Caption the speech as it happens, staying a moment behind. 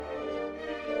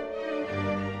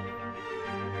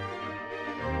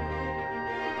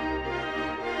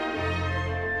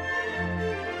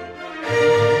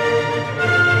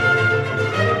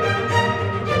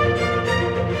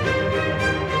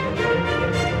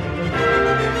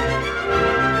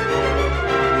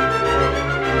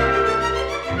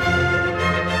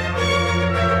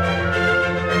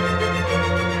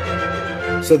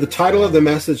So the title of the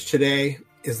message today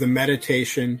is The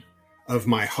Meditation of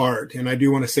My Heart. And I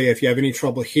do want to say, if you have any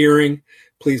trouble hearing,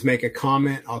 please make a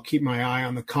comment. I'll keep my eye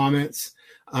on the comments.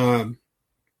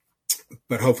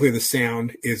 But hopefully the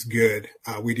sound is good.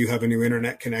 We do have a new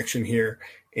internet connection here,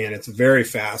 and it's very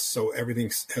fast. So everything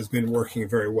has been working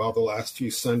very well the last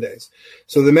few Sundays.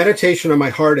 So the meditation of my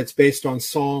heart, it's based on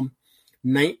Psalm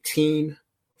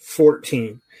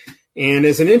 19:14. And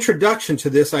as an introduction to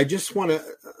this, I just want to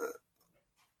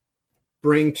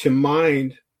bring to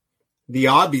mind the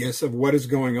obvious of what is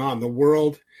going on. The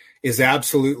world is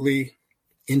absolutely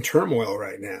in turmoil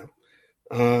right now.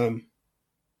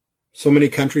 So many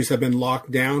countries have been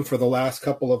locked down for the last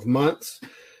couple of months.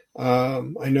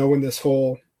 I know when this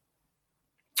whole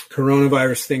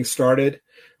coronavirus thing started,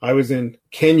 I was in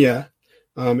Kenya.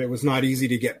 It was not easy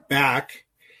to get back.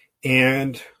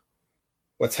 And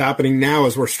what's happening now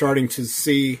is we're starting to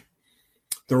see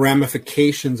the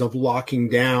ramifications of locking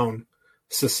down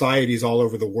societies all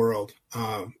over the world.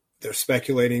 They're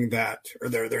speculating that, or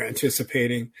they're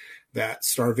anticipating that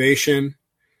starvation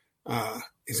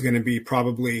is going to be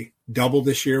probably double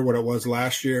this year what it was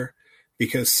last year,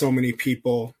 because so many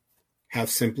people have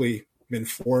simply been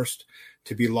forced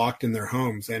to be locked in their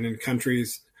homes. And in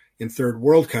countries, in third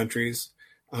world countries,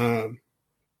 that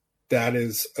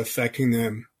is affecting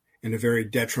them in a very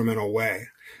detrimental way.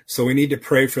 So we need to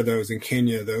pray for those in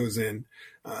Kenya, those in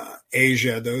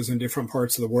Asia, those in different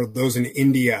parts of the world, those in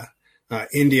India.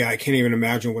 India, I can't even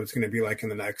imagine what it's going to be like in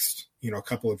the next,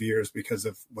 couple of years because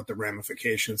of what the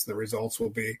ramifications, the results will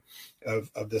be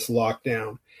of this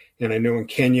lockdown. And I know in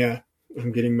Kenya,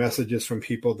 I'm getting messages from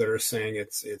people that are saying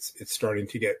it's starting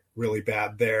to get really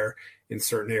bad there in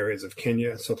certain areas of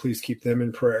Kenya. So please keep them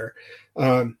in prayer.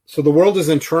 So the world is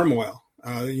in turmoil.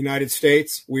 The United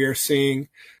States, we are seeing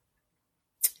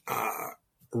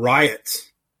riots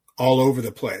all over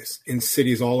the place in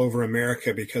cities all over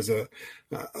America because of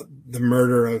the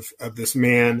murder of this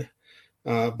man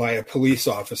by a police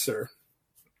officer,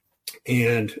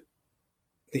 and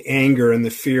the anger and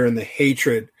the fear and the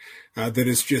hatred that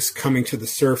is just coming to the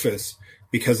surface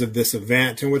because of this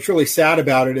event. And what's really sad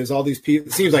about it is all these people,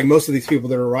 it seems like most of these people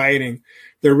that are rioting,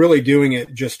 they're really doing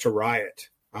it just to riot.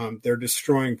 They're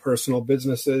destroying personal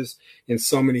businesses in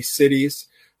so many cities.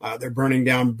 They're burning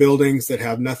down buildings that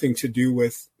have nothing to do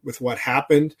with what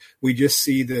happened. We just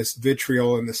see this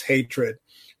vitriol and this hatred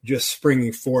just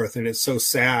springing forth. And it's so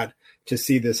sad to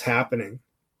see this happening.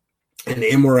 And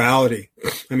immorality.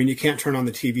 I mean, you can't turn on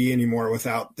the TV anymore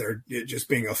without there just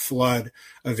being a flood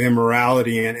of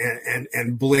immorality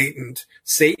and blatant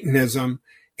Satanism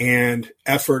and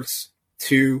efforts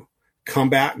to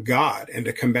combat God and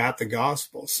to combat the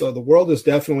gospel. So the world is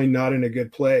definitely not in a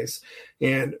good place.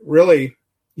 And really,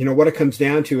 what it comes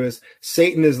down to is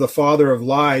Satan is the father of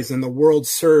lies, and the world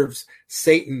serves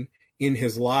Satan in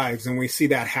his lives. And we see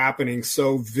that happening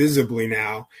so visibly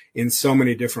now in so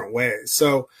many different ways.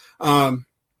 So I'm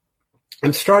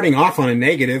starting off on a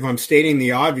negative. I'm stating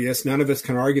the obvious. None of us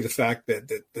can argue the fact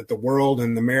that the world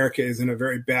and America is in a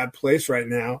very bad place right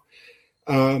now.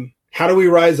 How do we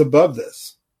rise above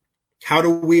this? How do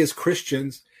we as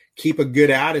Christians keep a good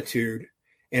attitude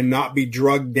and not be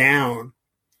drugged down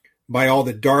by all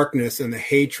the darkness and the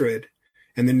hatred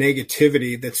and the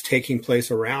negativity that's taking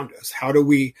place around us? How do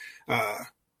we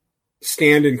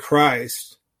stand in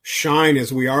Christ, shine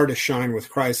as we are to shine with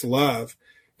Christ's love,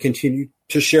 continue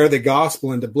to share the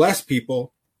gospel and to bless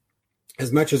people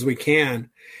as much as we can,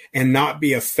 and not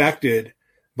be affected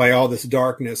by all this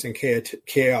darkness and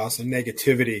chaos and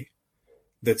negativity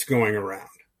that's going around?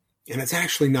 And it's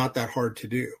actually not that hard to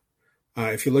do.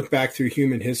 If you look back through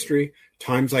human history,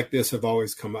 times like this have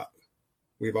always come up.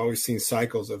 We've always seen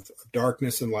cycles of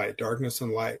darkness and light, darkness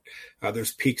and light.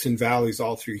 There's peaks and valleys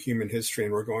all through human history,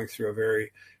 and we're going through a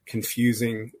very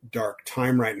confusing, dark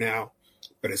time right now.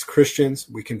 But as Christians,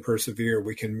 we can persevere,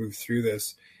 we can move through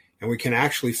this, and we can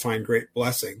actually find great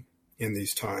blessing in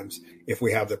these times if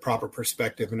we have the proper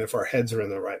perspective and if our heads are in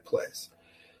the right place.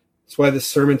 That's why this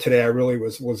sermon today, I really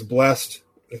was blessed.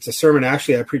 It's a sermon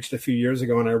actually I preached a few years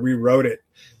ago, and I rewrote it.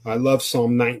 I love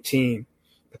Psalm 19.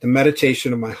 But the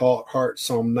meditation of my heart,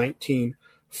 Psalm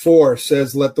 19:4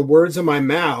 says, let the words of my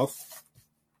mouth,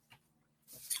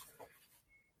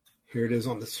 here it is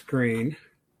on the screen.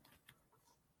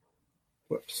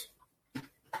 Whoops.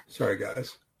 Sorry,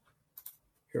 guys.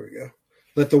 Here we go.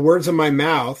 Let the words of my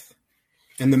mouth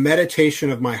and the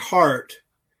meditation of my heart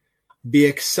be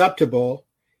acceptable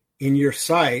in your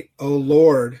sight, O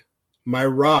Lord, my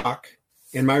rock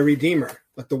and my redeemer.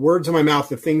 Let the words of my mouth,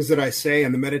 the things that I say,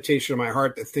 and the meditation of my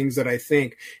heart, the things that I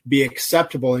think, be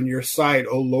acceptable in your sight,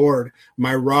 O Lord,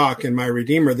 my rock and my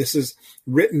redeemer. This is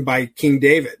written by King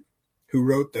David, who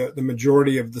wrote the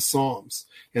majority of the Psalms.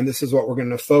 And this is what we're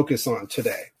going to focus on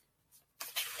today.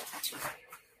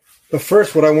 But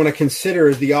first, what I want to consider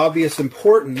is the obvious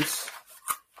importance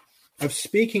of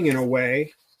speaking in a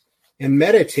way and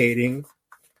meditating,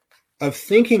 of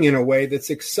thinking in a way that's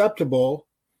acceptable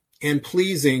and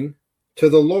pleasing to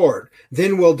the Lord.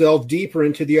 Then we'll delve deeper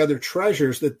into the other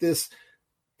treasures that this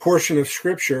portion of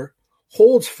Scripture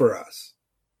holds for us.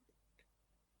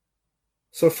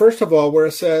 So first of all, where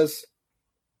it says,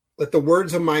 let the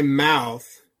words of my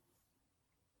mouth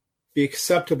be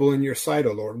acceptable in your sight,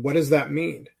 O Lord. What does that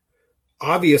mean?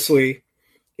 Obviously,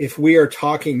 if we are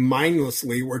talking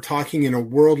mindlessly, we're talking in a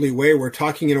worldly way, we're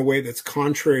talking in a way that's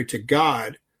contrary to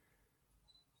God,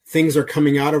 things are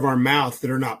coming out of our mouth that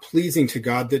are not pleasing to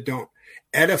God, that don't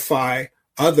edify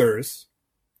others,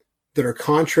 that are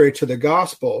contrary to the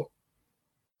gospel,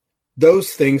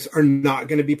 those things are not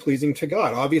going to be pleasing to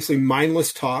God. Obviously,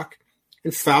 mindless talk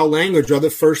and foul language are the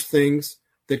first things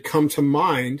that come to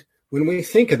mind when we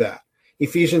think of that.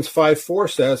 Ephesians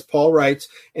 5:4 says, Paul writes,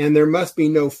 and there must be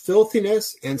no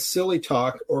filthiness and silly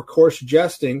talk or coarse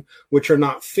jesting, which are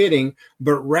not fitting,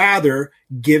 but rather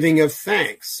giving of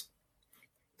thanks.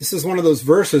 This is one of those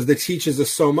verses that teaches us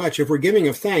so much. If we're giving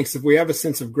of thanks, if we have a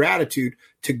sense of gratitude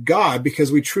to God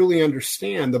because we truly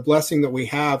understand the blessing that we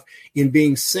have in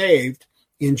being saved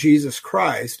in Jesus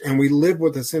Christ, and we live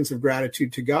with a sense of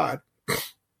gratitude to God,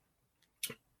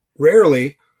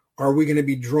 rarely are we going to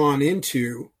be drawn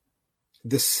into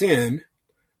the sin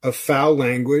of foul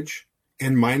language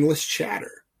and mindless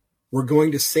chatter. We're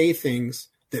going to say things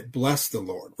that bless the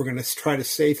Lord. We're going to try to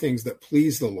say things that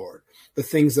please the Lord. The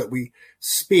things that we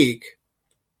speak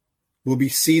will be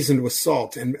seasoned with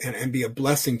salt and be a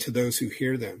blessing to those who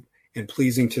hear them and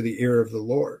pleasing to the ear of the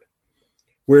Lord.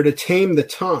 We're to tame the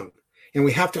tongue, and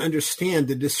we have to understand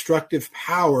the destructive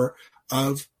power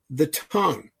of the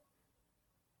tongue.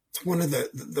 It's one of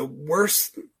the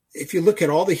worst. If you look at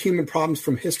all the human problems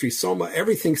from history,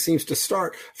 everything seems to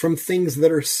start from things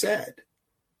that are said,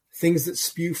 things that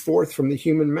spew forth from the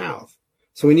human mouth.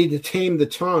 So we need to tame the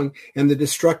tongue and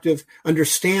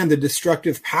understand the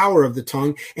destructive power of the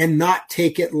tongue and not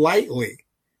take it lightly.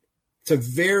 It's a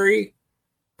very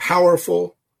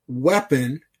powerful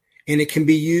weapon, and it can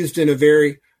be used in a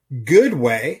very good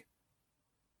way,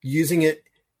 using it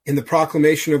in the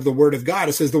proclamation of the word of God.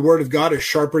 It says the word of God is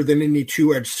sharper than any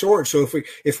two-edged sword. So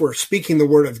if we're speaking the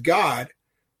word of God,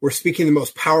 we're speaking the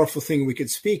most powerful thing we could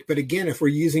speak. But again, if we're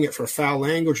using it for foul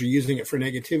language or using it for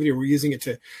negativity, or we're using it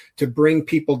to bring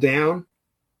people down,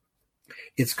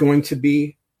 it's going to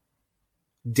be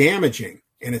damaging,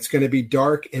 and it's going to be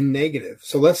dark and negative.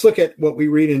 So let's look at what we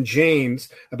read in James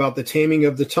about the taming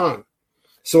of the tongue.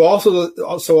 So also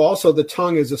the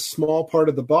tongue is a small part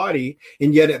of the body,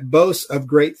 and yet it boasts of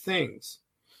great things.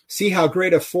 See how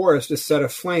great a forest is set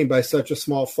aflame by such a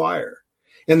small fire.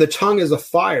 And the tongue is a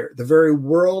fire, the very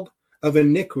world of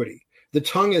iniquity. The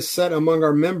tongue is set among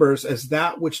our members as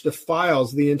that which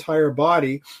defiles the entire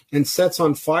body and sets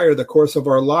on fire the course of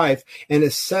our life, and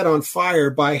is set on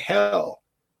fire by hell.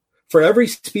 For every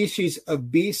species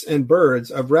of beasts and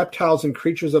birds, of reptiles and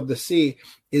creatures of the sea,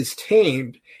 is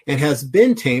tamed and has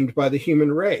been tamed by the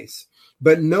human race.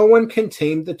 But no one can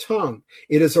tame the tongue.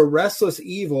 It is a restless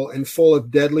evil and full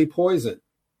of deadly poison.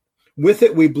 With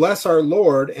it we bless our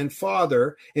Lord and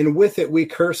Father, and with it we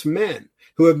curse men,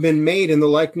 who have been made in the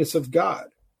likeness of God.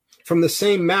 From the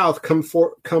same mouth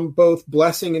come both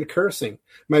blessing and cursing.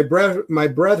 My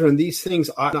brethren, these things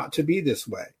ought not to be this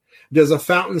way. Does a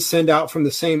fountain send out from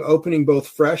the same opening both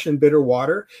fresh and bitter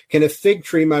water? Can a fig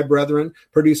tree, my brethren,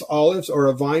 produce olives, or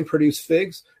a vine produce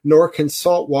figs? Nor can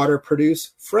salt water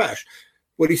produce fresh.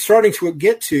 What he's starting to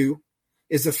get to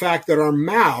is the fact that our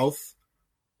mouth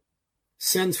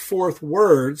sends forth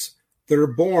words that are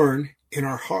born in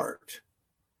our heart.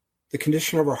 The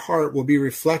condition of our heart will be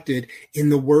reflected in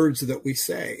the words that we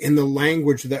say, in the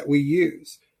language that we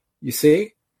use. You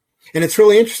see? And it's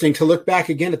really interesting to look back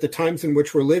again at the times in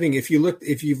which we're living. If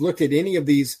you've looked at any of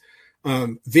these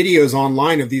videos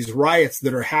online of these riots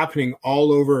that are happening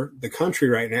all over the country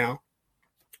right now,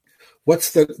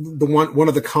 what's one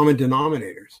of the common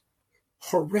denominators?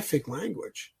 Horrific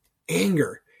language,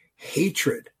 anger,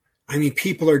 hatred. I mean,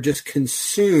 people are just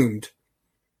consumed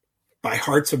by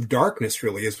hearts of darkness,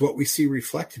 really, is what we see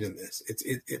reflected in this.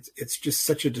 It's just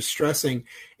such a distressing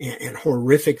and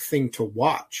horrific thing to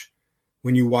watch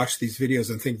when you watch these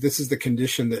videos and think this is the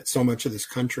condition that so much of this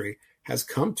country has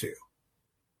come to.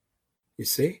 You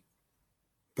see?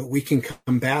 but we can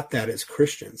combat that as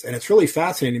Christians. And it's really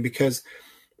fascinating because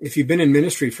if you've been in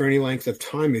ministry for any length of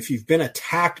time, if you've been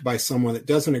attacked by someone that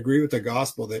doesn't agree with the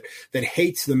gospel, that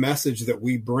hates the message that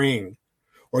we bring,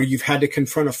 or you've had to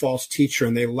confront a false teacher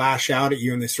and they lash out at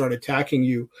you and they start attacking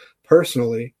you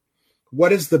personally,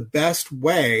 what is the best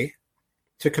way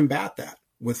to combat that?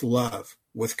 With love,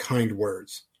 with kind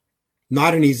words.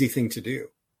 Not an easy thing to do,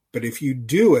 but if you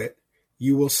do it,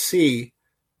 you will see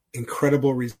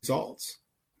incredible results.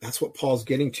 That's what Paul's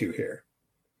getting to here.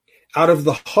 Out of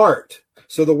the heart.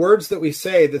 So the words that we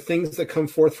say, the things that come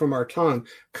forth from our tongue,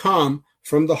 come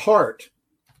from the heart.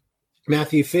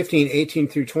 Matthew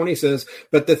 15:18-20 says,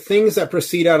 but the things that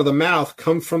proceed out of the mouth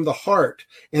come from the heart,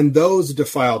 and those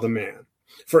defile the man.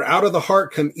 For out of the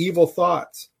heart come evil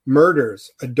thoughts,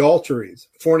 murders, adulteries,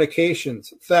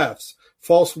 fornications, thefts,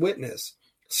 false witness,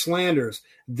 slanders.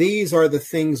 These are the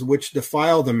things which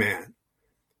defile the man.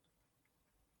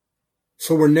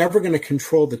 So we're never going to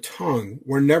control the tongue.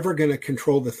 We're never going to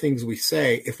control the things we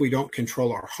say if we don't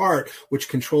control our heart, which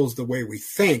controls the way we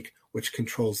think, which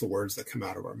controls the words that come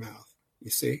out of our mouth. You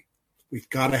see, we've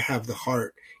got to have the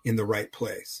heart in the right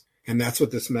place. And that's what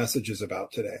this message is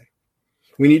about today.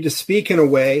 We need to speak in a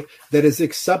way that is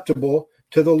acceptable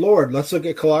to the Lord. Let's look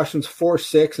at Colossians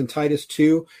 4:6 and Titus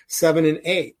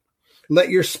 2:7-8. Let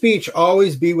your speech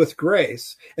always be with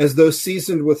grace, as though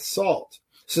seasoned with salt,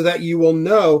 so that you will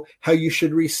know how you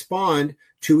should respond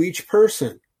to each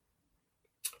person.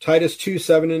 Titus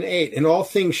 2:7-8. In all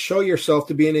things show yourself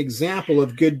to be an example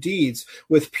of good deeds,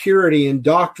 with purity in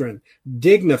doctrine,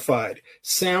 dignified,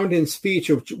 sound in speech,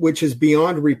 which is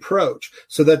beyond reproach,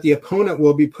 so that the opponent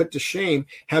will be put to shame,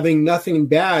 having nothing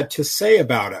bad to say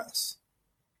about us.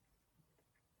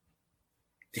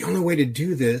 The only way to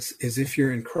do this is if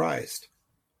you're in Christ.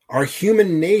 Our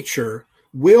human nature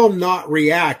will not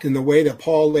react in the way that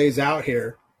Paul lays out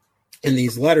here in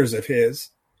these letters of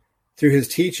his, through his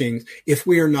teachings, if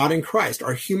we are not in Christ.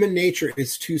 Our human nature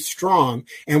is too strong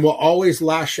and will always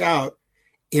lash out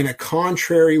in a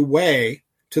contrary way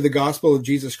to the gospel of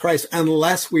Jesus Christ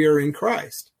unless we are in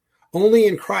Christ. Only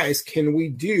in Christ can we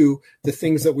do the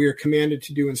things that we are commanded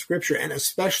to do in Scripture, and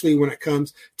especially when it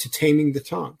comes to taming the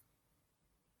tongue.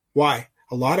 Why?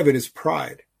 A lot of it is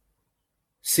pride.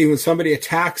 See, when somebody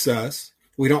attacks us,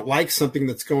 we don't like something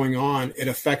that's going on, it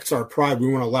affects our pride. We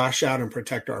want to lash out and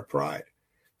protect our pride.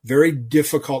 Very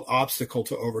difficult obstacle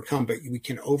to overcome, but we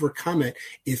can overcome it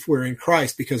if we're in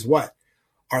Christ, because what?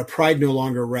 Our pride no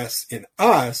longer rests in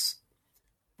us.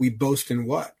 We boast in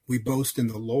what? We boast in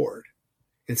the Lord.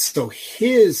 And so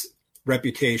his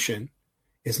reputation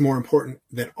is more important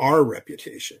than our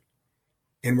reputation.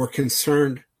 And we're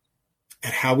concerned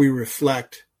at how we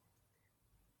reflect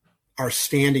our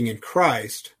standing in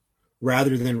Christ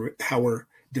rather than how we're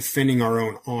defending our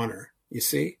own honor. You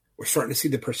see? We're starting to see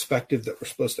the perspective that we're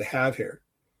supposed to have here.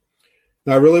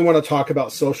 Now, I really want to talk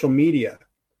about social media.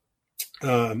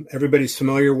 Everybody's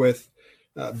familiar with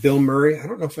Bill Murray. I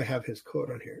don't know if I have his quote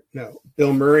on here. No,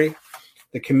 Bill Murray,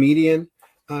 the comedian.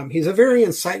 He's a very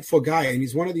insightful guy, and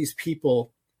he's one of these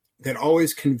people that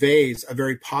always conveys a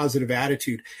very positive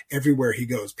attitude everywhere he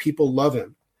goes. People love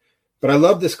him. But I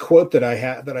love this quote that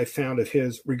I found of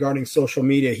his regarding social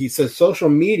media. He says, social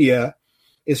media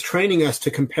is training us to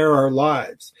compare our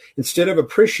lives instead of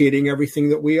appreciating everything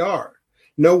that we are.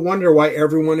 No wonder why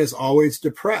everyone is always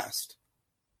depressed.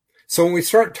 So when we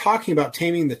start talking about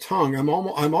taming the tongue, I'm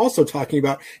also talking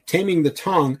about taming the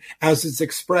tongue as it's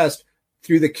expressed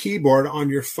through the keyboard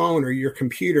on your phone or your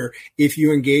computer if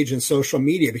you engage in social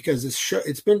media, because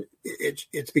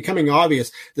it's becoming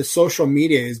obvious that social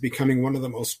media is becoming one of the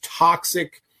most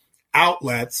toxic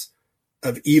outlets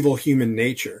of evil human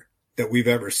nature that we've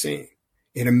ever seen.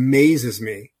 It amazes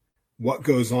me what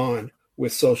goes on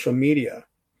with social media.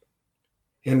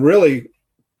 And really,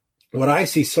 what I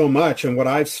see so much and what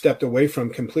I've stepped away from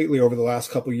completely over the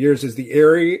last couple of years is the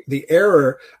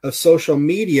error of social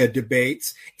media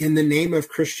debates in the name of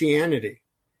Christianity.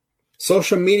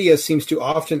 Social media seems to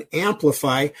often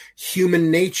amplify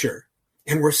human nature,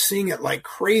 and we're seeing it like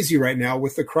crazy right now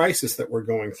with the crisis that we're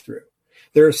going through.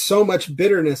 There is so much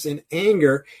bitterness and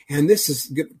anger, and this is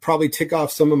going to probably tick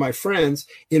off some of my friends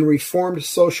in reformed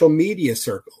social media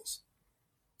circles.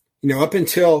 You know, up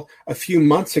until a few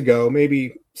months ago,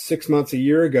 maybe 6 months, a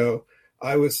year ago,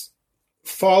 I was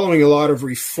following a lot of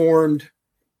reformed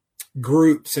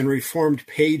groups and reformed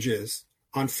pages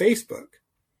on Facebook.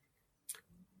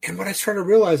 And what I started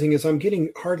realizing is I'm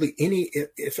getting hardly any,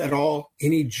 if at all,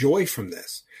 any joy from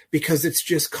this, because it's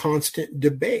just constant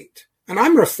debate. And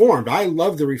I'm reformed. I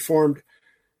love the reformed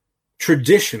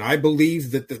tradition. I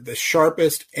believe that the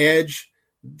sharpest edge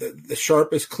the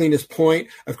sharpest, cleanest point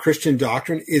of Christian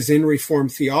doctrine is in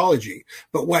Reformed theology.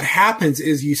 But what happens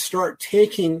is you start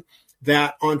taking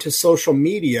that onto social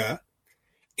media,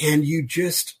 and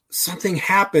something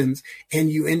happens, and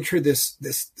you enter this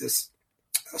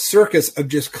circus of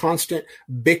just constant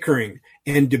bickering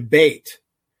and debate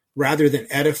rather than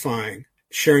edifying,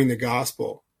 sharing the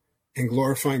gospel, and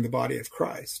glorifying the body of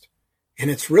Christ. And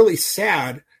it's really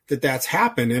sad that that's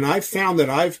happened. And I've found that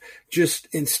I've just,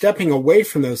 in stepping away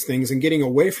from those things and getting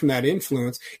away from that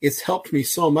influence, it's helped me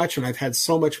so much, and I've had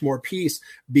so much more peace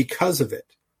because of it.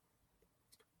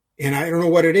 And I don't know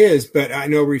what it is, but I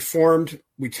know Reformed,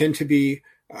 we tend to be,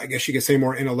 I guess you could say,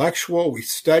 more intellectual. We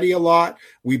study a lot.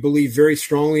 We believe very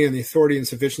strongly in the authority and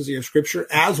sufficiency of Scripture,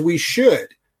 as we should.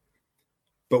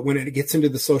 But when it gets into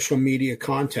the social media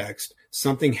context,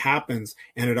 something happens,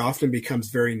 and it often becomes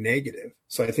very negative.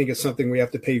 So I think it's something we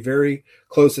have to pay very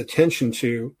close attention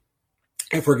to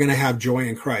if we're going to have joy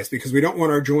in Christ, because we don't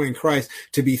want our joy in Christ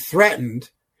to be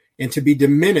threatened and to be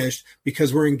diminished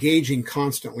because we're engaging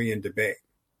constantly in debate.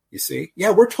 You see?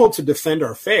 Yeah, we're told to defend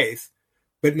our faith,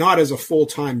 but not as a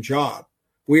full-time job.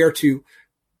 We are to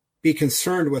be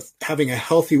concerned with having a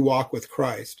healthy walk with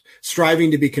Christ,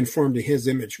 striving to be conformed to his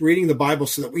image, reading the Bible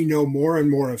so that we know more and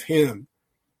more of him.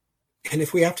 And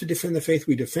if we have to defend the faith,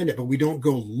 we defend it, but we don't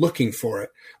go looking for it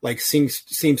like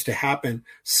seems to happen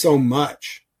so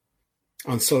much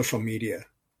on social media.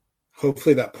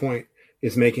 Hopefully that point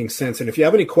is making sense. And if you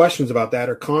have any questions about that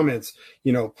or comments,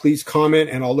 please comment,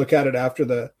 and I'll look at it after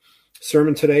the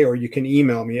sermon today, or you can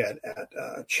email me at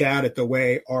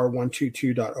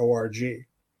chad@thewayr122.org.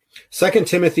 2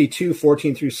 Timothy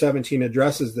 2:14-17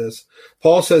 addresses this.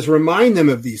 Paul says, "Remind them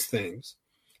of these things,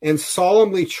 and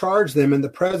solemnly charge them in the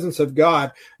presence of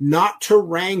God not to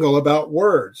wrangle about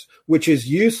words, which is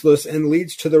useless and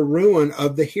leads to the ruin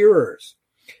of the hearers.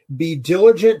 Be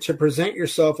diligent to present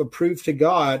yourself approved to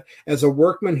God as a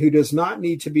workman who does not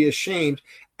need to be ashamed,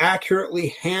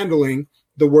 accurately handling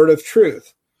the word of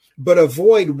truth. But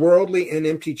avoid worldly and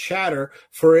empty chatter,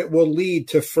 for it will lead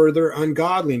to further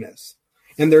ungodliness.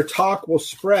 And their talk will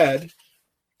spread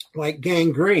like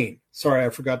gangrene." Sorry, I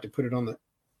forgot to put it on the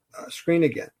screen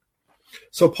again.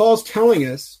 So Paul's telling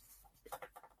us,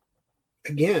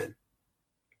 again,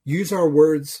 use our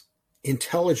words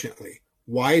intelligently,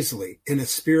 wisely, in a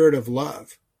spirit of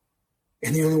love.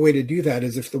 And the only way to do that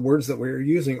is if the words that we're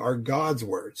using are God's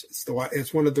words.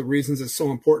 It's one of the reasons it's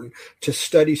so important to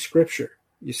study Scripture.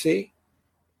 You see?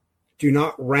 Do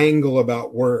not wrangle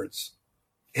about words.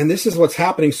 And this is what's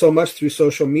happening so much through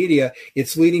social media.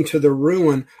 It's leading to the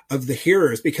ruin of the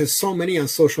hearers, because so many on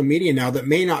social media now that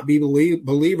may not be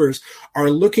believers are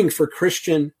looking for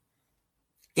Christian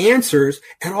answers,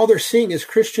 and all they're seeing is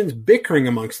Christians bickering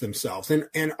amongst themselves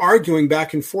and arguing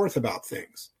back and forth about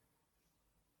things.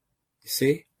 You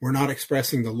see? We're not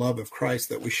expressing the love of Christ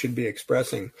that we should be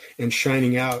expressing and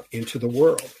shining out into the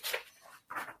world.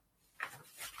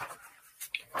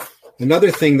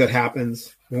 Another thing that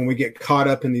happens when we get caught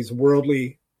up in these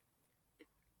worldly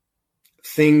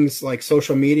things like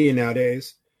social media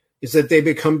nowadays is that they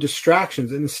become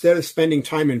distractions. And instead of spending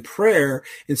time in prayer,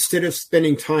 instead of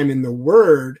spending time in the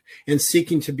Word and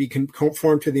seeking to be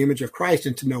conformed to the image of Christ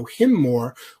and to know him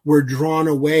more, we're drawn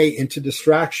away into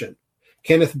distraction.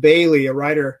 Kenneth Bailey, a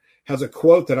writer, has a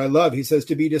quote that I love. He says,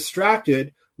 "To be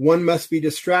distracted, one must be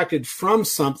distracted from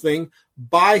something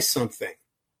by something."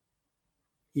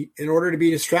 In order to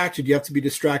be distracted, you have to be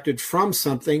distracted from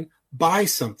something by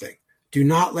something. Do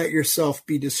not let yourself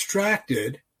be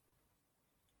distracted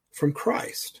from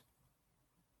Christ.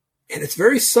 And it's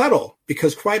very subtle,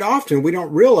 because quite often we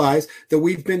don't realize that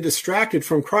we've been distracted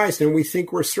from Christ and we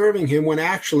think we're serving him when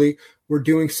actually we're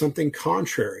doing something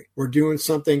contrary. We're doing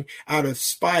something out of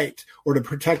spite or to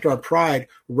protect our pride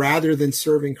rather than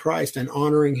serving Christ and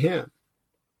honoring him.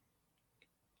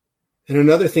 And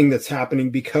another thing that's happening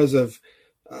because of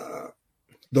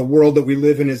the world that we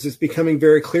live in is it's becoming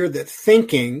very clear that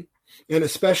thinking, and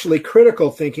especially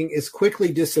critical thinking, is quickly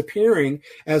disappearing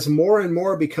as more and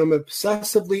more become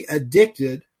obsessively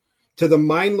addicted to the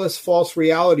mindless false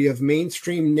reality of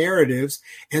mainstream narratives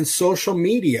and social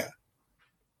media.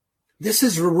 This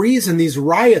is the reason these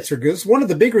riots are good. It's one of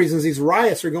the big reasons these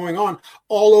riots are going on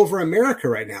all over America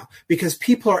right now, because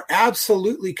people are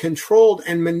absolutely controlled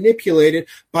and manipulated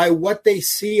by what they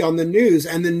see on the news,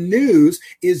 and the news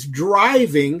is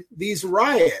driving these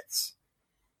riots.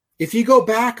 If you go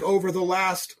back over the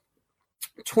last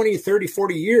 20, 30,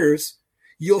 40 years,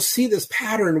 you'll see this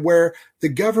pattern where the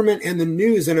government and the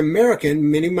news in America,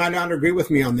 and many might not agree with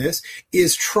me on this,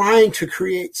 is trying to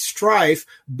create strife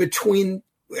between,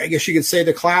 I guess you could say,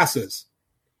 the classes,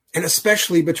 and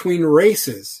especially between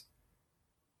races.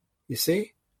 You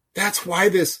see? That's why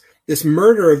this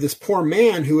murder of this poor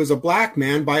man who is a black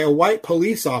man by a white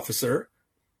police officer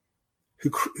who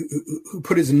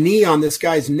put his knee on this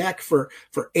guy's neck for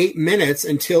 8 minutes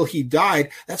until he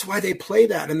died. That's why they play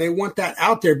that. And they want that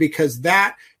out there because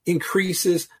that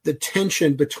increases the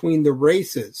tension between the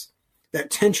races. That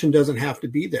tension doesn't have to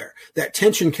be there. That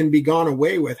tension can be gone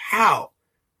away with. How?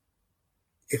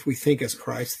 If we think as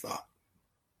Christ thought.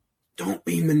 Don't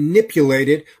be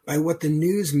manipulated by what the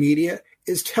news media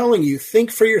is telling you.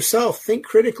 Think for yourself. Think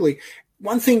critically.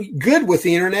 One thing good with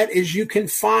the internet is you can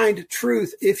find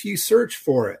truth if you search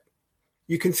for it.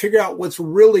 You can figure out what's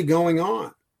really going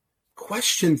on.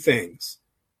 Question things.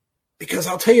 Because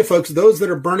I'll tell you, folks, those that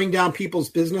are burning down people's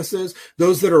businesses,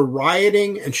 those that are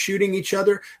rioting and shooting each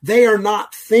other, they are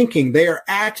not thinking. They are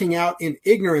acting out in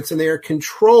ignorance, and they are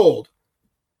controlled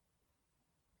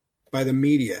by the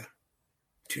media.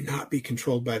 Do not be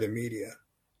controlled by the media.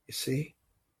 You see?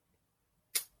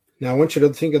 Now, I want you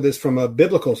to think of this from a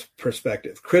biblical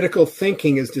perspective. Critical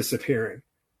thinking is disappearing.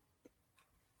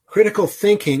 Critical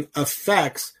thinking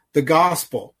affects the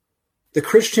gospel. The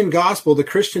Christian gospel, the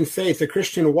Christian faith, the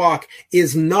Christian walk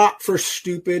is not for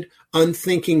stupid,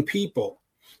 unthinking people.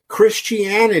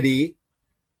 Christianity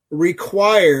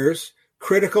requires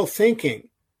critical thinking.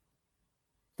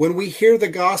 When we hear the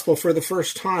gospel for the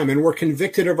first time and we're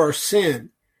convicted of our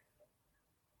sin,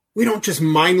 we don't just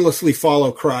mindlessly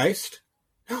follow Christ.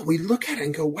 No, we look at it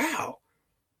and go, wow.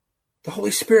 The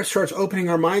Holy Spirit starts opening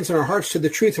our minds and our hearts to the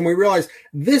truth, and we realize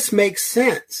this makes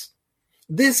sense.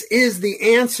 This is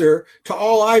the answer to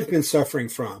all I've been suffering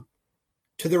from,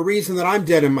 to the reason that I'm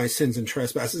dead in my sins and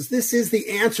trespasses. This is the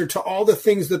answer to all the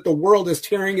things that the world is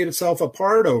tearing itself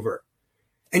apart over.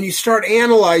 And you start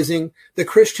analyzing the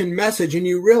Christian message, and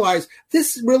you realize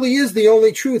this really is the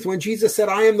only truth. When Jesus said,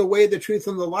 I am the way, the truth,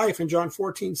 and the life in John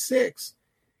 14:6.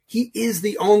 He is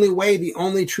the only way, the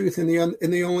only truth, and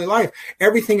the only life.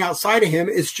 Everything outside of him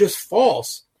is just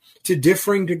false to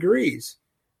differing degrees.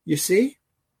 You see?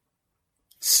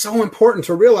 So important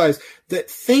to realize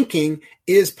that thinking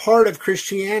is part of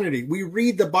Christianity. We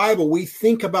read the Bible. We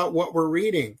think about what we're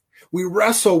reading. We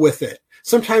wrestle with it.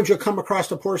 Sometimes you'll come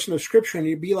across a portion of scripture and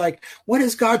you'd be like, what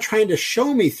is God trying to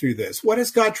show me through this? What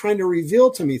is God trying to reveal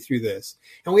to me through this?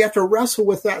 And we have to wrestle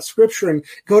with that scripture and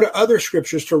go to other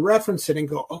scriptures to reference it and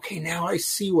go, okay, now I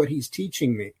see what he's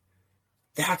teaching me.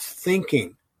 That's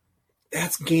thinking.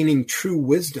 That's gaining true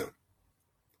wisdom.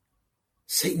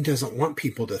 Satan doesn't want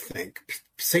people to think.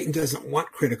 Satan doesn't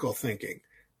want critical thinking.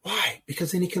 Why?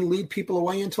 Because then he can lead people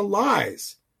away into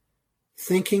lies.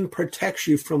 Thinking protects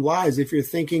you from lies if your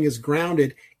thinking is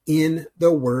grounded in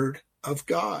the Word of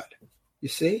God. You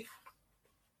see?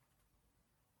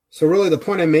 So really the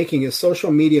point I'm making is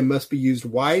social media must be used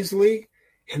wisely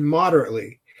and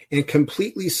moderately and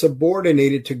completely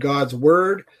subordinated to God's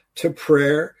Word, to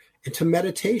prayer, and to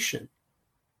meditation.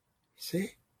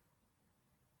 See?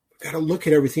 We've got to look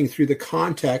at everything through the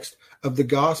context of the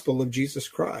gospel of Jesus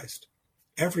Christ.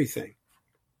 Everything.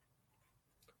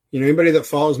 You know, anybody that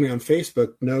follows me on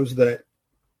Facebook knows that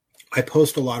I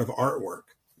post a lot of artwork.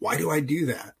 Why do I do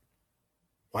that?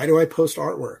 Why do I post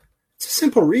artwork? It's a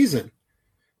simple reason.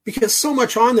 Because so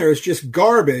much on there is just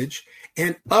garbage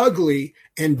and ugly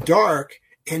and dark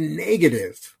and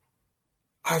negative.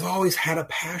 I've always had a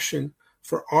passion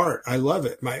for art. I love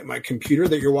it. My computer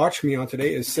that you're watching me on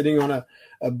today is sitting on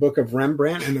a book of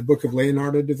Rembrandt and a book of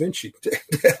Leonardo da Vinci.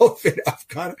 To help it, I've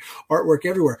got artwork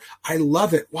everywhere. I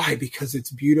love it. Why? Because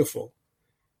it's beautiful.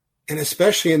 And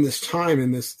especially in this time,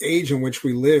 in this age in which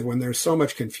we live, when there's so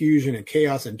much confusion and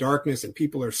chaos and darkness and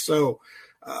people are so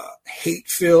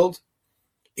hate-filled,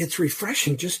 it's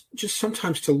refreshing just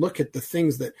sometimes to look at the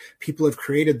things that people have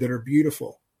created that are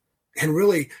beautiful. And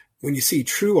really, when you see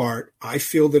true art, I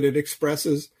feel that it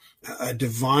expresses a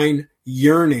divine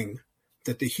yearning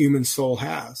that the human soul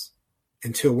has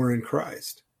until we're in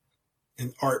Christ.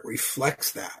 And art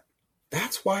reflects that.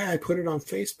 That's why I put it on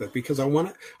Facebook, because I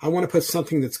want to put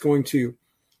something that's going to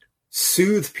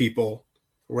soothe people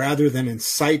rather than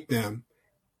incite them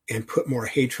and put more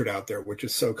hatred out there, which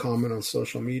is so common on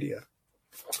social media.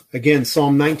 Again,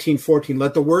 Psalm 19:14,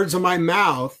 let the words of my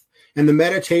mouth and the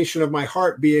meditation of my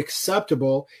heart be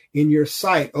acceptable in your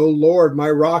sight, O Lord, my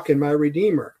rock and my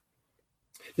redeemer.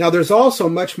 Now, there's also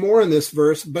much more in this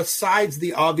verse besides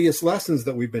the obvious lessons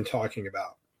that we've been talking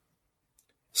about.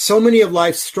 So many of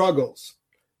life's struggles,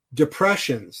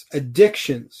 depressions,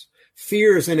 addictions,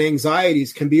 fears, and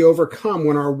anxieties can be overcome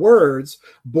when our words,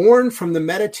 born from the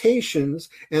meditations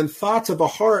and thoughts of a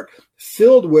heart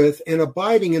filled with and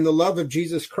abiding in the love of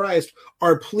Jesus Christ,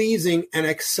 are pleasing and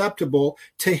acceptable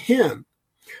to Him.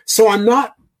 So I'm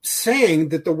not saying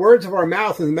that the words of our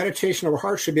mouth and the meditation of our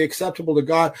heart should be acceptable to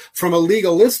God from a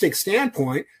legalistic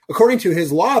standpoint. According to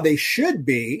his law, they should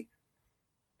be.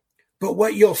 But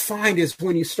what you'll find is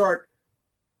when you start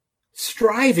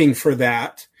striving for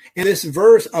that, and this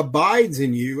verse abides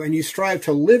in you, and you strive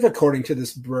to live according to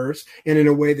this verse and in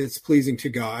a way that's pleasing to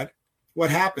God, what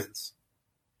happens?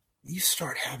 You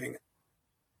start having,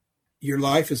 your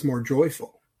life is more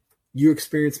joyful. You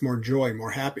experience more joy,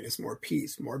 more happiness, more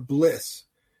peace, more bliss.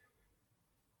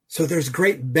 So there's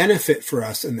great benefit for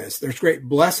us in this. There's great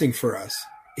blessing for us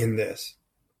in this.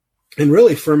 And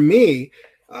really, for me,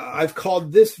 I've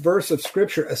called this verse of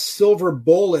Scripture a silver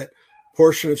bullet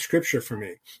portion of Scripture for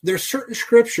me. There's certain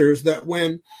scriptures that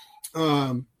when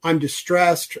I'm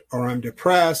distressed or I'm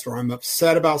depressed or I'm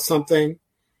upset about something,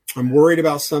 I'm worried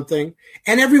about something,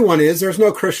 and everyone is. There's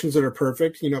no Christians that are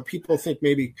perfect. People think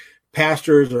maybe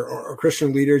pastors or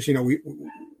Christian leaders,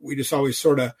 we just always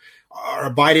sort of are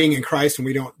abiding in Christ and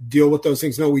we don't deal with those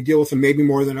things. No, we deal with them maybe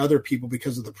more than other people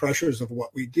because of the pressures of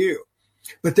what we do.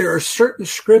 But there are certain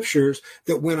scriptures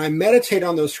that when I meditate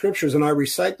on those scriptures and I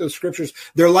recite those scriptures,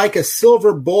 they're like a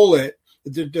silver bullet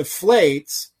that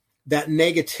deflates that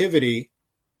negativity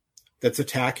that's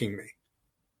attacking me,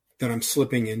 that I'm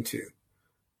slipping into.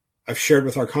 I've shared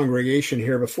with our congregation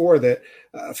here before that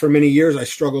for many years I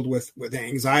struggled with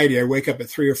anxiety. I wake up at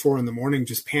 3 or 4 in the morning,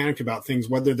 just panicked about things,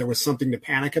 whether there was something to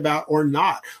panic about or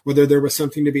not, whether there was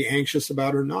something to be anxious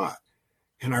about or not.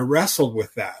 And I wrestled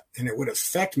with that, and it would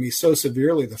affect me so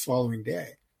severely the following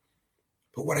day.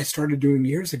 But what I started doing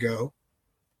years ago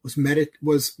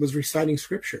was reciting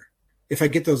Scripture. If I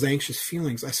get those anxious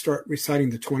feelings, I start reciting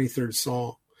the 23rd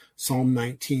Psalm, Psalm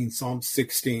 19, Psalm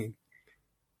 16,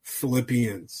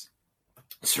 Philippians,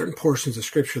 certain portions of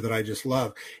Scripture that I just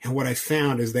love. And what I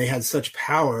found is they had such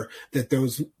power that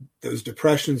those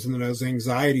depressions and those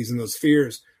anxieties and those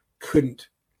fears couldn't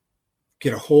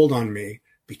get a hold on me,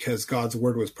 because God's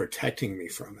word was protecting me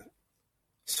from it.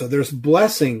 So there's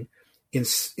blessing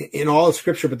in all of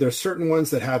Scripture, but there's certain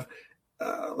ones that have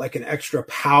like an extra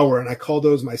power, and I call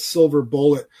those my silver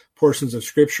bullet portions of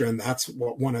Scripture, and that's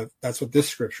what this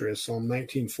Scripture is, Psalm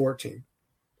 19:14.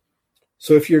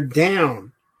 So if you're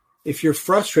down, if you're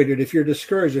frustrated, if you're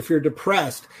discouraged, if you're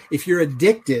depressed, if you're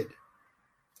addicted,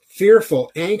 fearful,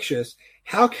 anxious,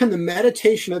 how can the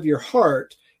meditation of your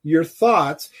heart, your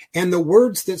thoughts, and the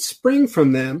words that spring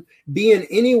from them be in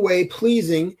any way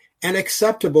pleasing and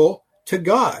acceptable to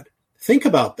God? Think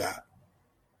about that.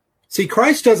 See,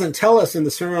 Christ doesn't tell us in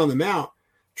the Sermon on the Mount,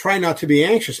 try not to be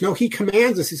anxious. No, he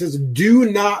commands us. He says, do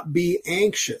not be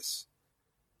anxious.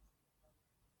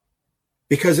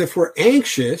 Because if we're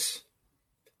anxious,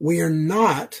 we are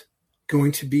not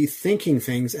going to be thinking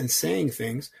things and saying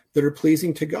things that are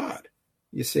pleasing to God.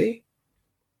 You see?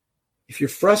 If you're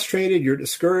frustrated, you're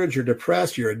discouraged, you're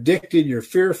depressed, you're addicted, you're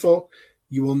fearful,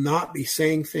 you will not be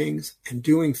saying things and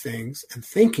doing things and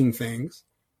thinking things,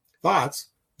 thoughts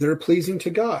that are pleasing to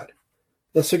God.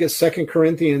 Let's look at 2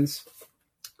 Corinthians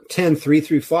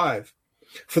 10:3-5.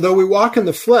 For though we walk in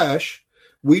the flesh,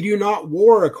 we do not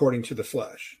war according to the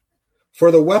flesh. For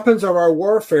the weapons of our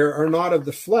warfare are not of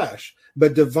the flesh,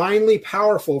 but divinely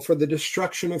powerful for the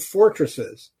destruction of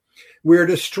fortresses. We are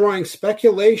destroying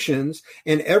speculations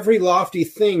and every lofty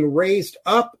thing raised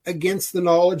up against the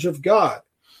knowledge of God.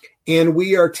 And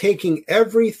we are taking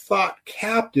every thought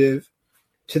captive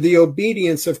to the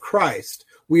obedience of Christ.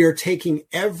 We are taking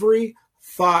every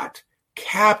thought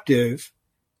captive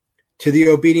to the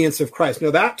obedience of Christ.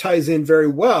 Now that ties in very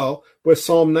well with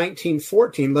Psalm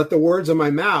 19:14. Let the words of my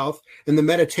mouth and the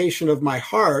meditation of my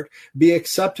heart be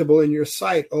acceptable in your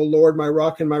sight, O Lord, my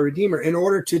rock and my redeemer. In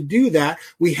order to do that,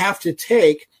 we have to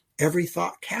take every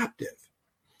thought captive.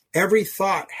 Every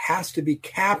thought has to be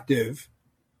captive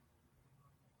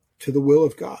to the will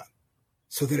of God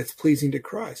so that it's pleasing to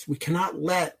Christ. We cannot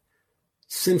let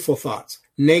sinful thoughts,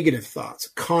 negative thoughts,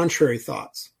 contrary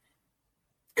thoughts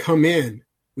come in.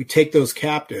 We take those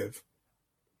captive,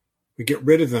 we get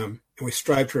rid of them, and we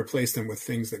strive to replace them with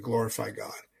things that glorify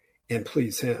God and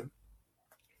please him.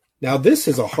 Now, this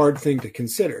is a hard thing to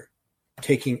consider,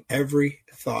 taking every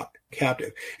thought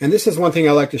captive. And this is one thing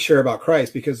I like to share about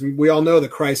Christ, because we all know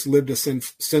that Christ lived a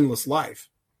sinless life.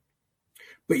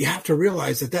 But you have to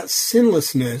realize that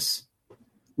sinlessness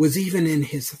was even in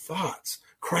his thoughts.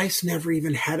 Christ never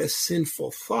even had a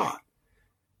sinful thought,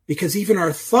 because even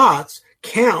our thoughts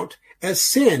count as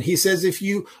sin. He says, if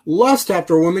you lust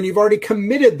after a woman, you've already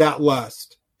committed that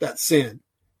lust, that sin.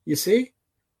 You see?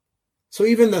 So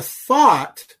even the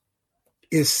thought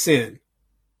is sin.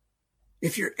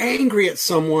 If you're angry at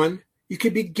someone, you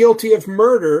could be guilty of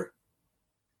murder,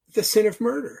 the sin of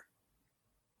murder.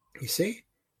 You see?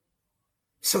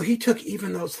 So he took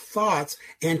even those thoughts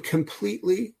and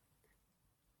completely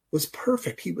was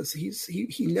perfect.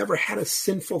 He never had a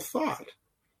sinful thought.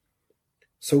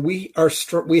 So we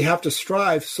have to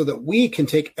strive so that we can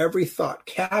take every thought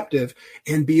captive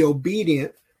and be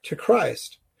obedient to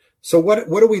Christ. So what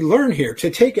do we learn here? To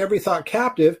take every thought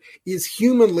captive is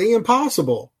humanly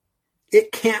impossible.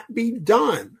 It can't be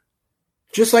done.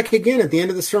 Just like, again, at the end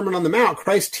of the Sermon on the Mount,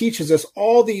 Christ teaches us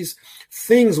all these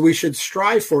things we should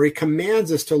strive for. He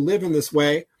commands us to live in this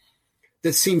way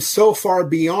that seems so far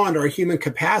beyond our human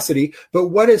capacity. But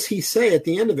what does he say at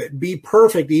the end of it? Be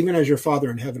perfect, even as your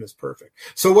Father in heaven is perfect.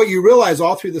 So what you realize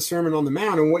all through the Sermon on the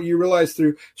Mount, and what you realize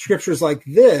through scriptures like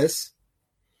this,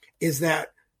 is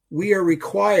that we are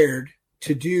required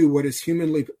to do what is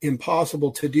humanly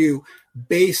impossible to do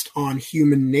based on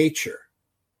human nature.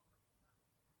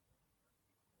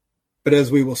 But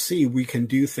as we will see, we can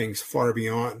do things far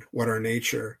beyond what our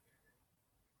nature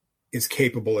is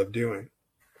capable of doing.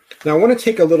 Now, I want to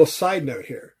take a little side note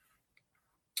here.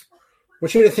 I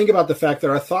want you to think about the fact that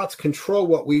our thoughts control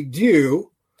what we do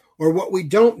or what we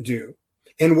don't do,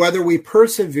 and whether we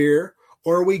persevere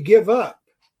or we give up.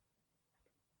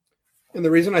 And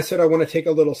the reason I said I want to take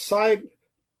a little side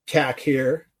tack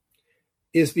here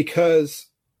is because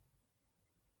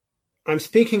I'm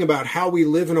speaking about how we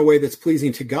live in a way that's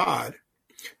pleasing to God,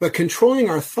 but controlling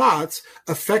our thoughts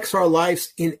affects our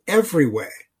lives in every way.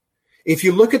 If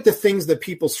you look at the things that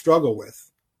people struggle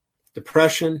with,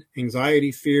 depression,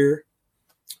 anxiety, fear,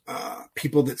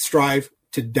 people that strive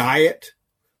to diet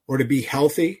or to be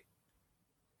healthy,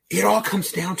 it all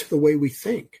comes down to the way we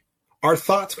think. Our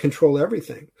thoughts control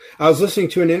everything. I was listening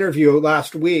to an interview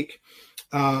last week.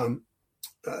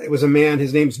 It was a man,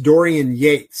 his name's Dorian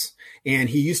Yates. And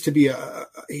he used to be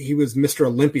he was Mr.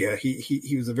 Olympia.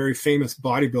 He was a very famous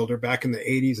bodybuilder back in the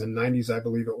 80s and 90s, I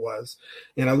believe it was.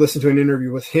 And I listened to an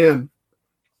interview with him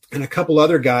and a couple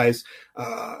other guys,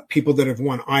 people that have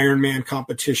won Ironman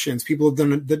competitions, people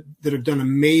that have done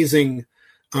amazing,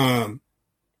 had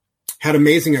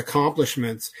amazing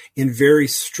accomplishments in very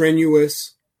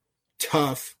strenuous,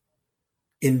 tough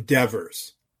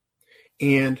endeavors.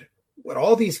 And what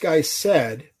all these guys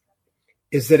said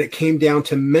is that it came down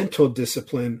to mental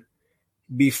discipline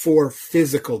before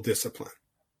physical discipline.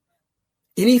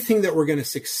 Anything that we're going to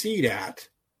succeed at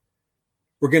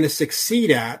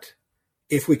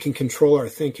if we can control our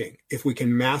thinking, if we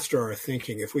can master our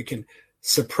thinking, if we can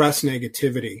suppress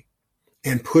negativity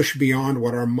and push beyond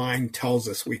what our mind tells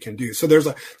us we can do. So there's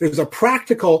a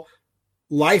practical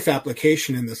life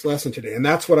application in this lesson today, and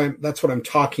that's what I'm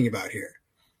talking about here.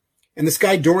 And this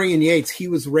guy, Dorian Yates, he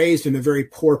was raised in a very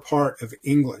poor part of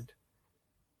England.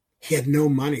 He had no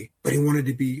money, but he wanted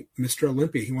to be Mr.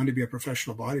 Olympia. He wanted to be a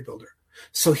professional bodybuilder.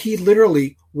 So he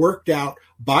literally worked out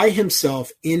by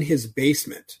himself in his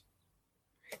basement.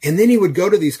 And then he would go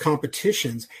to these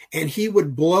competitions and he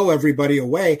would blow everybody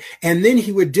away. And then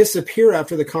he would disappear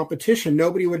after the competition.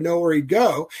 Nobody would know where he'd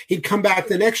go. He'd come back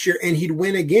the next year and he'd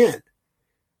win again.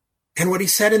 And what he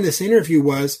said in this interview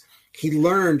was he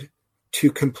learned to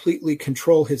completely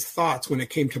control his thoughts when it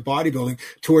came to bodybuilding,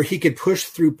 to where he could push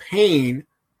through pain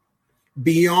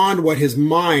beyond what his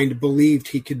mind believed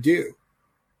he could do.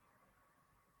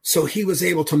 So he was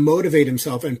able to motivate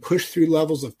himself and push through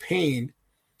levels of pain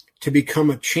to become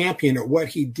a champion at what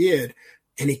he did,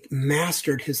 and he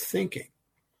mastered his thinking.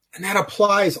 And that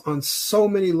applies on so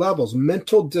many levels.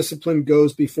 Mental discipline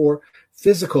goes before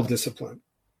physical discipline.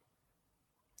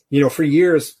 You know, for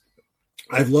years,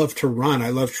 I've loved to run. I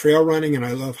love trail running and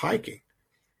I love hiking.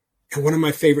 And one of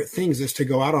my favorite things is to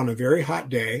go out on a very hot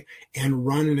day and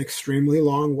run an extremely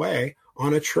long way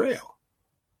on a trail.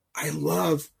 I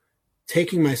love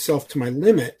taking myself to my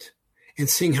limit and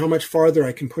seeing how much farther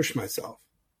I can push myself,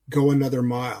 go another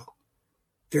mile.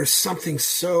 There's something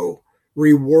so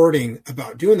rewarding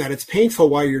about doing that. It's painful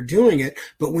while you're doing it,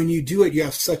 but when you do it, you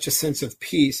have such a sense of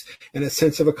peace and a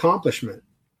sense of accomplishment.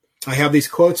 I have these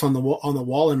quotes on the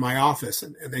wall in my office,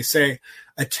 and they say,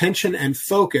 attention and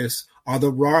focus are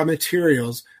the raw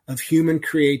materials of human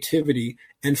creativity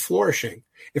and flourishing.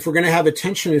 If we're going to have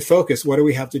attention and focus, what do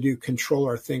we have to do? Control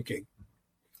our thinking.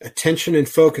 Attention and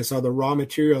focus are the raw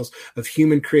materials of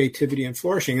human creativity and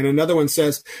flourishing. And another one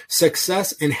says,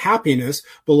 success and happiness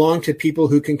belong to people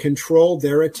who can control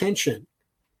their attention.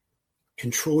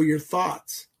 Control your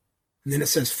thoughts. And then it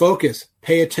says, focus,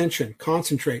 pay attention,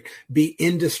 concentrate, be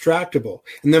indistractable.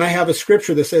 And then I have a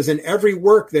scripture that says, in every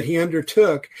work that he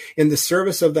undertook in the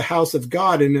service of the house of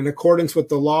God and in accordance with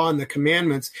the law and the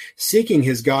commandments, seeking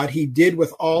his God, he did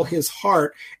with all his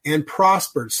heart and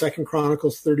prospered. 2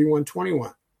 Chronicles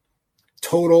 31:21.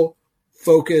 Total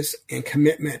focus and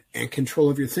commitment and control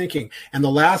of your thinking. And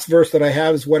the last verse that I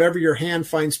have is whatever your hand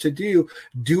finds to do,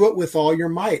 do it with all your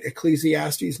might.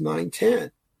 Ecclesiastes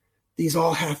 9:10. These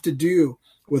all have to do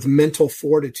with mental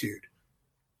fortitude,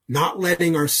 not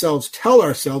letting ourselves tell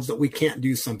ourselves that we can't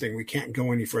do something, we can't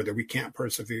go any further, we can't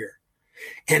persevere.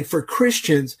 And for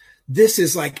Christians, this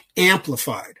is like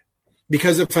amplified.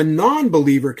 Because if a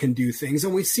non-believer can do things,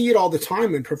 and we see it all the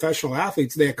time in professional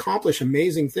athletes, they accomplish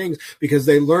amazing things because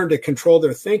they learn to control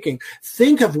their thinking.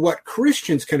 Think of what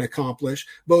Christians can accomplish,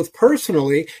 both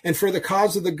personally and for the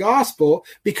cause of the gospel,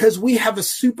 because we have a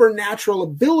supernatural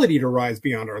ability to rise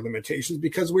beyond our limitations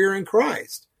because we are in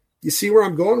Christ. You see where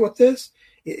I'm going with this?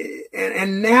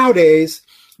 And nowadays,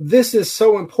 this is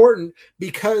so important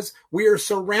because we are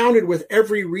surrounded with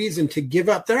every reason to give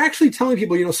up. They're actually telling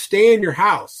people, stay in your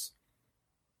house.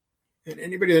 And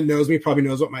anybody that knows me probably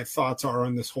knows what my thoughts are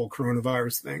on this whole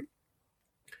coronavirus thing.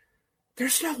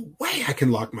 There's no way I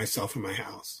can lock myself in my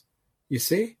house. You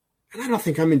see? And I don't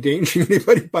think I'm endangering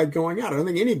anybody by going out. I don't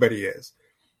think anybody is.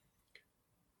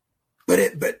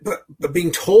 But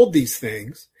being told these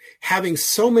things, having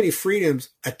so many freedoms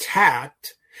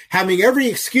attacked, having every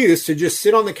excuse to just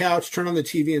sit on the couch, turn on the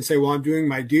TV and say, well, I'm doing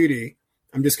my duty.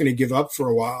 I'm just going to give up for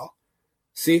a while.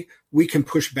 See, we can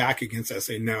push back against that,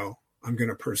 say, no, I'm going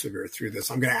to persevere through this.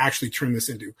 I'm going to actually turn this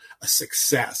into a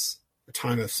success, a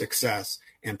time of success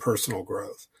and personal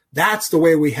growth. That's the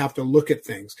way we have to look at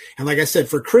things. And like I said,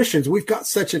 for Christians, we've got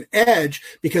such an edge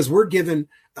because we're given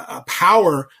a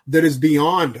power that is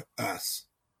beyond us.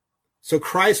 So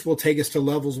Christ will take us to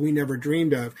levels we never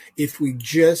dreamed of if we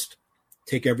just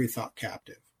take every thought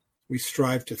captive. We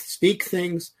strive to speak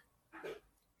things,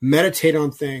 meditate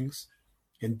on things,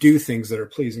 and do things that are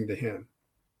pleasing to him.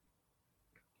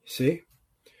 See?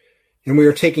 And we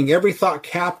are taking every thought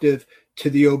captive to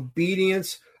the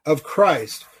obedience of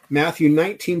Christ. Matthew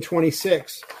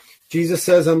 19:26. Jesus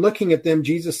says, and looking at them,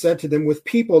 Jesus said to them, with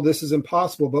people, this is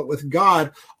impossible, but with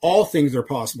God, all things are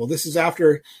possible. This is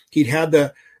after he'd had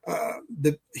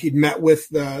he'd met with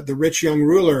the rich young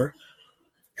ruler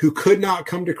who could not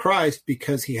come to Christ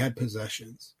because he had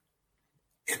possessions.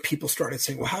 And people started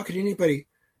saying, well, how could anybody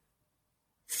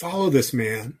follow this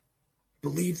man,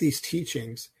 believe these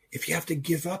teachings, if you have to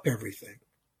give up everything?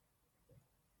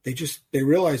 They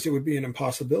realized it would be an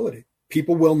impossibility.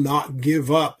 People will not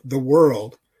give up the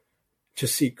world to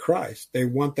seek Christ. They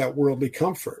want that worldly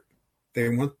comfort. They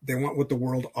want what the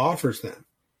world offers them.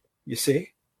 You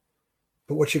see?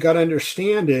 But what you got to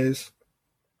understand is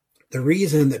the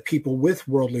reason that people with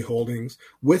worldly holdings,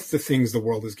 with the things the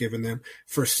world has given them,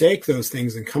 forsake those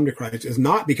things and come to Christ is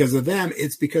not because of them.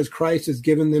 It's because Christ has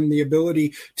given them the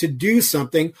ability to do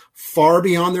something far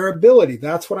beyond their ability.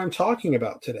 That's what I'm talking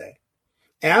about today.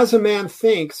 As a man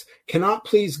thinks cannot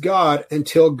please God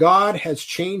until God has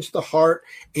changed the heart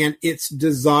and its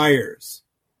desires.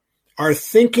 Our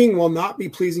thinking will not be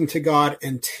pleasing to God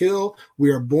until we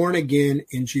are born again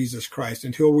in Jesus Christ,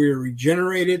 until we are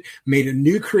regenerated, made a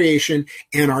new creation,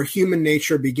 and our human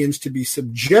nature begins to be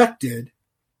subjected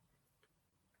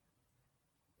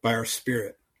by our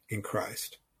spirit in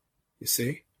Christ. You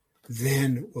see?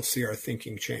 Then we'll see our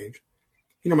thinking change.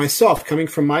 Myself, coming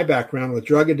from my background with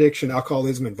drug addiction,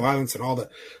 alcoholism, and violence, and all the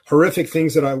horrific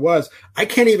things that I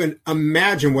can't even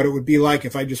imagine what it would be like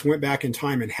if I just went back in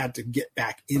time and had to get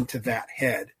back into that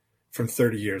head from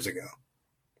 30 years ago.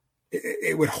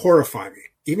 It would horrify me.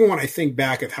 Even when I think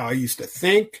back of how I used to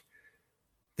think,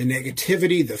 the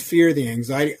negativity, the fear, the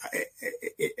anxiety,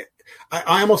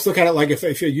 I almost look at it like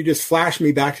if you just flash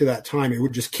me back to that time, it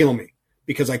would just kill me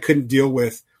because I couldn't deal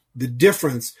with the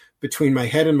difference between my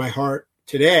head and my heart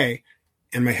today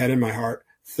and my head and my heart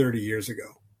 30 years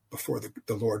ago before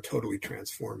the Lord totally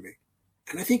transformed me.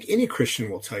 And I think any Christian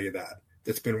will tell you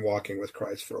that's been walking with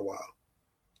Christ for a while.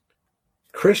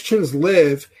 Christians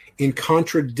live in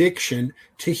contradiction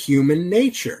to human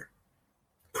nature.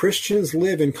 Christians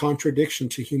live in contradiction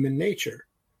to human nature.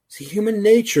 See, human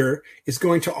nature is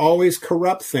going to always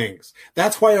corrupt things.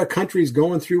 That's why our country is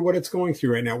going through what it's going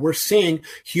through right now. We're seeing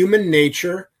human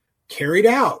nature carried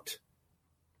out.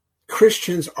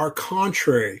 Christians are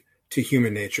contrary to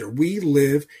human nature. We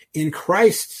live in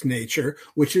Christ's nature,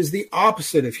 which is the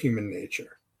opposite of human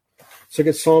nature. So look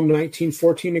at Psalm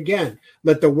 19:14 again.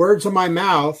 Let the words of my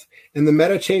mouth and the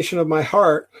meditation of my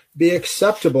heart be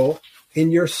acceptable in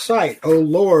your sight, O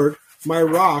Lord, my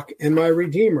rock and my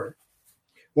redeemer.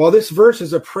 While this verse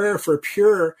is a prayer for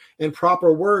pure and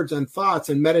proper words and thoughts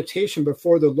and meditation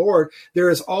before the Lord, there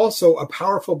is also a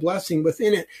powerful blessing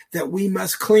within it that we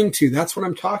must cling to. That's what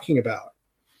I'm talking about.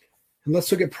 And let's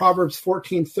look at Proverbs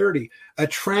 14:30. A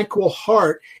tranquil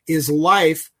heart is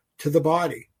life to the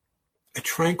body, A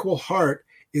tranquil heart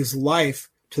is life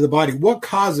to the body. What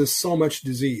causes so much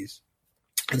disease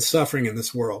and suffering in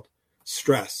this world?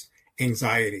 Stress,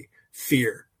 anxiety,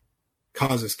 fear.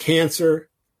 Causes cancer,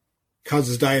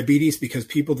 causes diabetes, because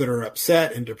people that are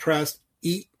upset and depressed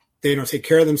eat, they don't take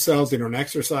care of themselves, they don't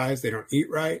exercise, they don't eat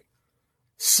right.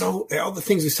 So all the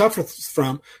things we suffer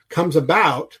from comes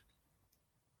about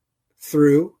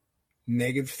through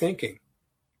negative thinking,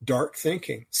 dark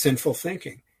thinking, sinful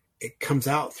thinking. It comes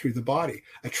out through the body.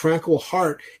 A tranquil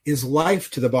heart is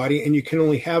life to the body, and you can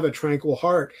only have a tranquil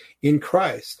heart in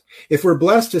Christ. If we're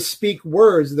blessed to speak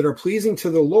words that are pleasing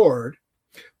to the Lord,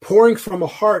 pouring from a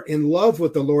heart in love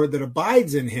with the Lord that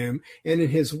abides in him and in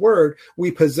his word,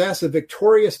 we possess a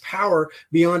victorious power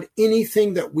beyond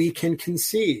anything that we can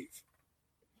conceive.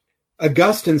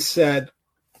 Augustine said,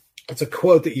 it's a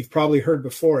quote that you've probably heard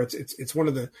before. It's one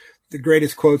of the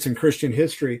greatest quotes in Christian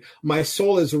history. My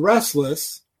soul is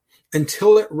restless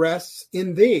until it rests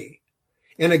in thee.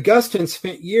 And Augustine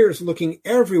spent years looking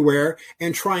everywhere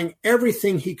and trying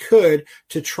everything he could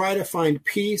to try to find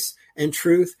peace and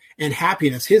truth and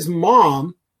happiness. His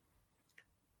mom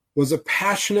was a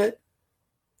passionate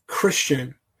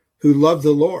Christian who loved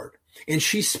the Lord. And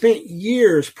she spent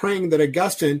years praying that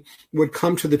Augustine would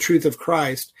come to the truth of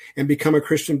Christ and become a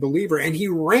Christian believer. And he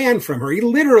ran from her. He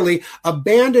literally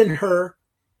abandoned her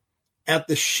at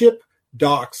the ship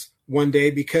docks one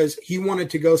day because he wanted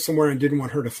to go somewhere and didn't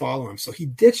want her to follow him. So he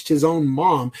ditched his own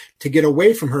mom to get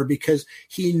away from her because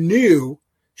he knew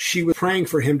she was praying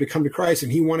for him to come to Christ,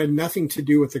 and he wanted nothing to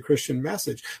do with the Christian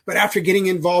message. But after getting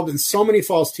involved in so many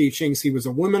false teachings, he was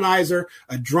a womanizer,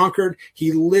 a drunkard.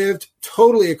 He lived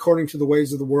totally according to the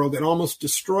ways of the world and almost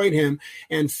destroyed him.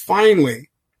 And finally,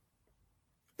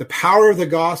 the power of the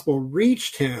gospel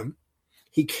reached him.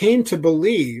 He came to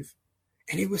believe,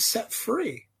 and he was set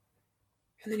free.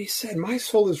 And then he said, my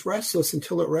soul is restless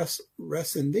until it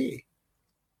rests in thee.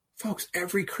 Folks,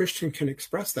 every Christian can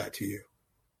express that to you.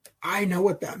 I know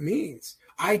what that means.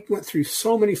 I went through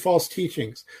so many false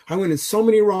teachings. I went in so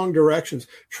many wrong directions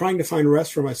trying to find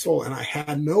rest for my soul, and I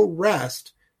had no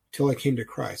rest till I came to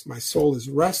Christ. My soul is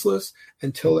restless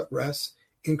until it rests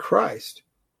in Christ.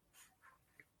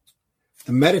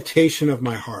 The meditation of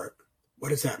my heart. What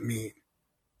does that mean?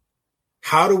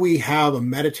 How do we have a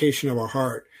meditation of our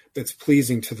heart that's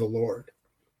pleasing to the Lord?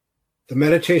 The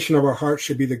meditation of our heart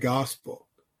should be the gospel.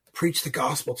 Preach the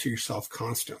gospel to yourself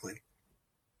constantly.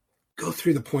 Go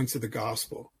through the points of the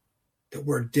gospel, that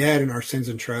we're dead in our sins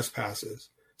and trespasses,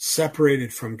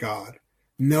 separated from God,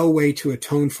 no way to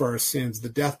atone for our sins. The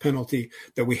death penalty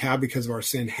that we have because of our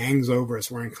sin hangs over us.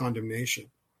 We're in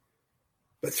condemnation.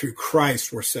 But through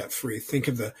Christ, we're set free. Think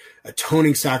of the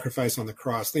atoning sacrifice on the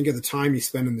cross. Think of the time he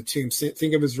spent in the tomb.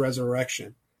 Think of his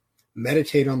resurrection.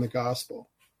 Meditate on the gospel.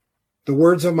 The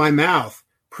words of my mouth,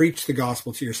 preach the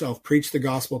gospel to yourself. Preach the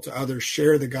gospel to others.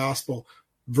 Share the gospel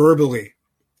verbally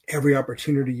every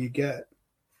opportunity you get.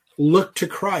 Look to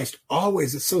Christ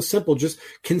always. It's so simple. Just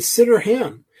consider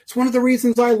him. It's one of the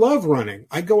reasons I love running.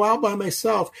 I go out by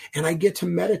myself and I get to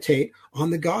meditate on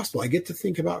the gospel. I get to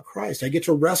think about Christ. I get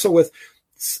to wrestle with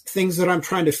things that I'm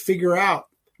trying to figure out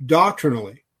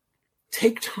doctrinally.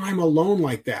 Take time alone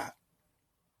like that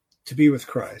to be with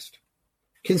Christ.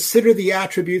 Consider the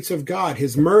attributes of God,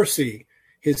 his mercy,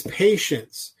 his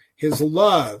patience, his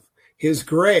love, his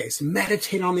grace.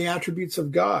 Meditate on the attributes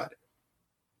of God.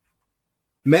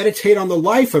 Meditate on the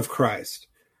life of Christ.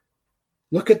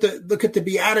 Look at the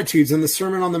Beatitudes and the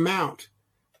Sermon on the Mount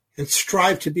and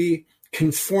strive to be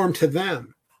conformed to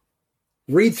them.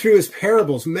 Read through his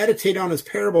parables, meditate on his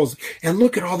parables, and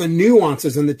look at all the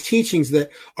nuances and the teachings that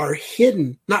are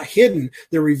hidden, not hidden,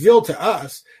 they're revealed to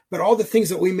us, but all the things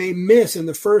that we may miss in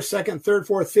the first, second, third,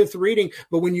 fourth, fifth reading.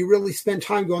 But when you really spend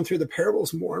time going through the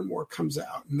parables, more and more comes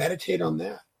out. Meditate on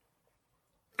that.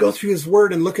 Go through his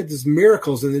word and look at his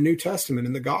miracles in the New Testament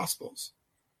and the Gospels.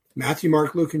 Matthew,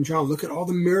 Mark, Luke, and John. Look at all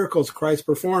the miracles Christ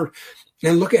performed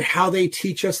and look at how they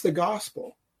teach us the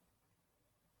gospel.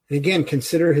 And again,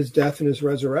 consider his death and his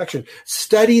resurrection.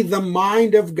 Study the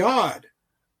mind of God.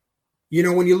 You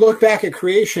know, when you look back at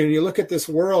creation and you look at this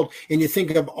world and you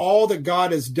think of all that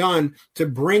God has done to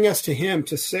bring us to him,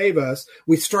 to save us,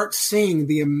 we start seeing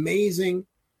the amazing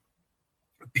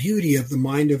beauty of the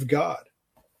mind of God.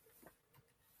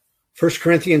 1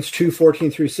 Corinthians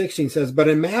 2:14-16 says, but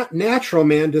a natural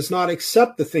man does not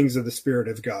accept the things of the Spirit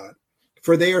of God,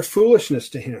 for they are foolishness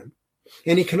to him,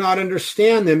 and he cannot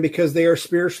understand them because they are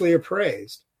spiritually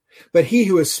appraised. But he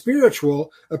who is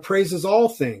spiritual appraises all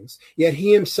things, yet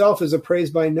he himself is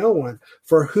appraised by no one.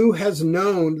 For who has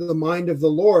known the mind of the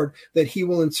Lord that he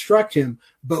will instruct him?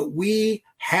 But we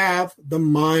have the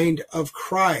mind of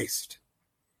Christ.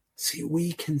 See,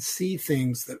 we can see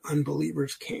things that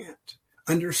unbelievers can't,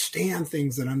 understand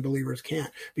things that unbelievers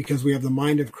can't, because we have the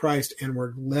mind of Christ and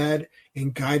we're led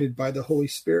and guided by the Holy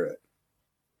Spirit.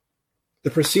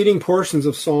 The preceding portions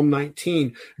of Psalm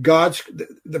 19,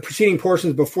 the preceding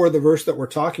portions before the verse that we're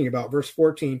talking about, verse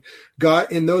 14,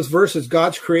 God, in those verses,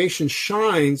 God's creation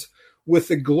shines with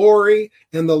the glory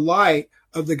and the light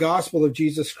of the gospel of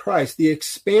Jesus Christ. The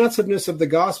expansiveness of the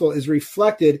gospel is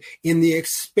reflected in the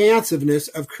expansiveness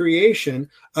of creation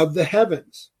of the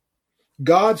heavens.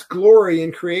 God's glory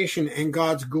in creation and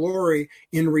God's glory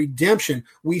in redemption.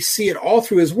 We see it all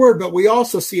through his word, but we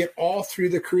also see it all through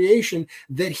the creation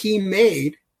that he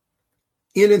made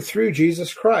in and through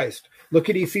Jesus Christ. Look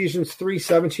at Ephesians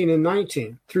 3:17 and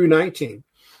 19 through 19.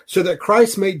 So that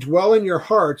Christ may dwell in your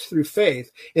hearts through faith,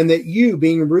 and that you,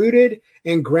 being rooted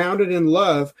and grounded in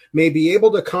love, may be able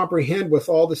to comprehend with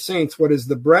all the saints what is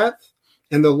the breadth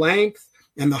and the length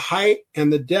and the height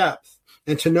and the depth,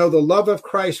 and to know the love of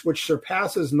Christ, which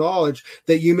surpasses knowledge,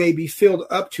 that you may be filled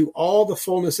up to all the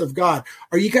fullness of God.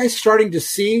 Are you guys starting to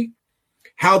see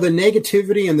how the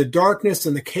negativity and the darkness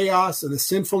and the chaos and the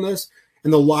sinfulness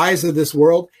and the lies of this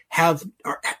world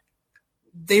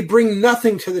they bring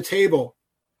nothing to the table?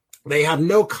 They have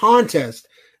no contest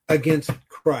against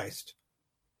Christ.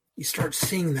 You start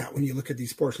seeing that when you look at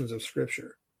these portions of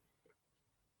Scripture.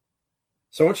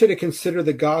 So I want you to consider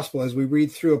the gospel as we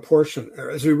read through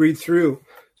as we read through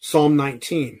Psalm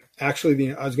 19.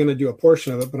 Actually, I was going to do a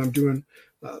portion of it, but I'm doing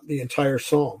the entire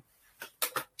psalm.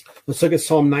 Let's look at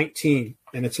Psalm 19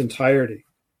 in its entirety.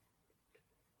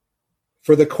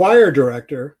 For the choir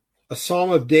director, a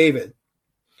psalm of David.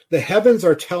 The heavens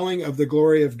are telling of the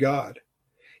glory of God,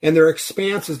 and their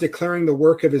expanse is declaring the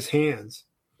work of his hands.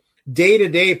 Day to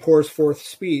day pours forth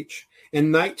speech,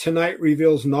 and night to night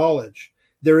reveals knowledge.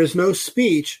 There is no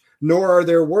speech, nor are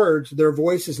there words. Their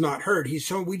voice is not heard.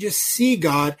 We just see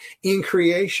God in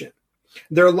creation.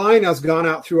 Their line has gone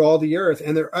out through all the earth,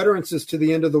 and their utterances to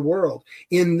the end of the world.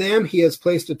 In them he has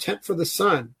placed a tent for the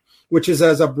sun, which is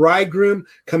as a bridegroom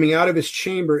coming out of his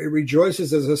chamber. It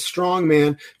rejoices as a strong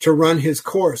man to run his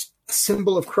course, a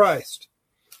symbol of Christ.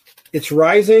 Its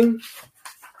rising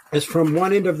is from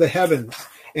one end of the heavens,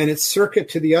 and its circuit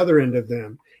to the other end of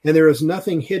them, and there is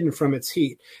nothing hidden from its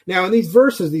heat. Now, in these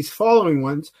verses, these following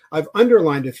ones, I've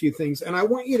underlined a few things, and I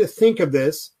want you to think of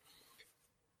this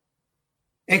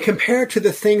and compare it to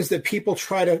the things that people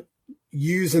try to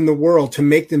use in the world to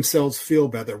make themselves feel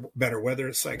better, whether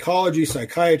it's psychology,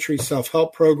 psychiatry,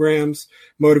 self-help programs,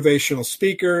 motivational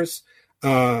speakers,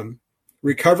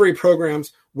 recovery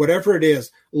programs, whatever it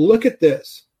is. Look at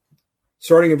this,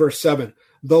 starting in verse 7.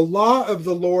 The law of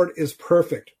the Lord is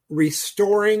perfect,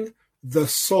 restoring the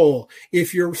soul.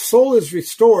 If your soul is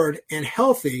restored and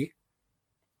healthy,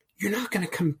 you're not going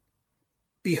to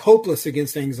be hopeless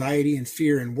against anxiety and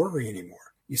fear and worry anymore.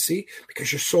 You see,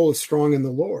 because your soul is strong in the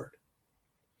Lord.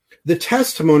 The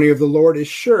testimony of the Lord is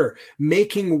sure,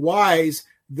 making wise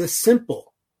the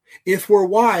simple. If we're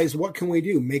wise, what can we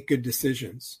do? Make good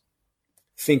decisions.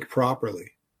 Think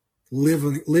properly.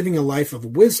 Living a life of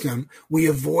wisdom, we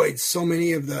avoid so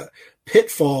many of the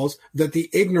pitfalls that the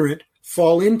ignorant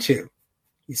fall into.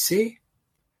 You see?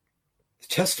 The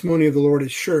testimony of the Lord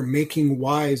is sure, making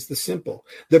wise the simple.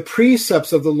 The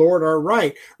precepts of the Lord are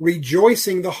right,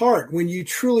 rejoicing the heart. When you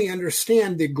truly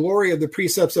understand the glory of the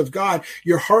precepts of God,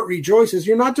 your heart rejoices.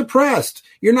 You're not depressed.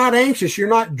 You're not anxious. You're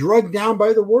not drugged down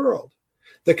by the world.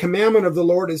 The commandment of the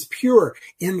Lord is pure,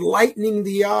 enlightening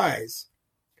the eyes.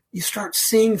 You start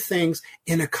seeing things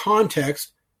in a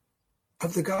context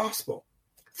of the gospel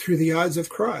through the eyes of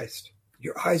Christ.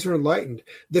 Your eyes are enlightened.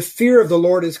 The fear of the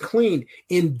Lord is clean,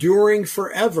 enduring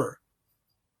forever.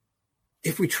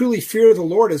 If we truly fear the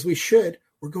Lord as we should,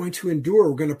 we're going to endure.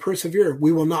 We're going to persevere.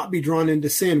 We will not be drawn into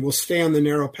sin. We'll stay on the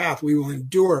narrow path. We will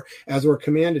endure as we're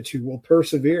commanded to. We'll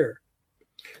persevere.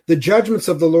 The judgments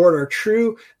of the Lord are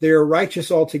true. They are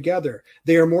righteous altogether.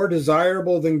 They are more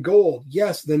desirable than gold.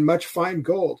 Yes, than much fine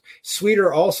gold.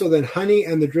 Sweeter also than honey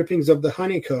and the drippings of the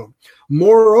honeycomb.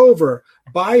 Moreover,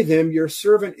 by them your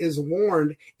servant is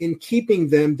warned. In keeping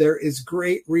them there is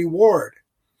great reward.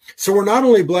 So we're not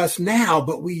only blessed now,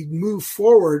 but we move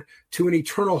forward to an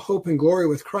eternal hope and glory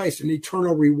with Christ, an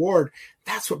eternal reward.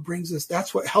 That's what brings us,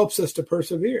 that's what helps us to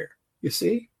persevere. You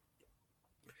see?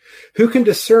 Who can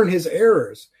discern his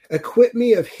errors? Acquit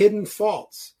me of hidden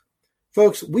faults.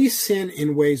 Folks, we sin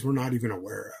in ways we're not even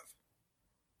aware of.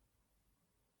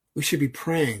 We should be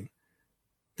praying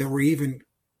that we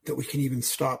can even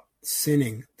stop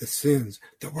sinning the sins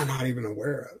that we're not even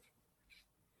aware of.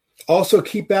 Also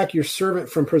keep back your servant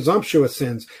from presumptuous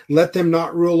sins. Let them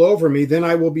not rule over me. Then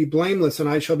I will be blameless, and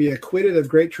I shall be acquitted of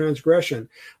great transgression.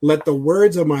 Let the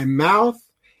words of my mouth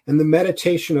and the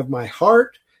meditation of my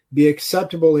heart be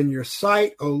acceptable in your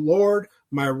sight, O Lord,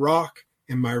 my rock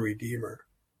and my redeemer.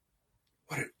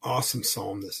 What an awesome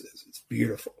psalm this is. It's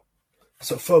beautiful.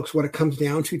 So, folks, what it comes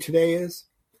down to today is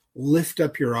lift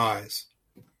up your eyes.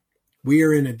 We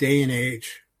are in a day and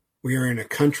age. We are in a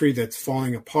country that's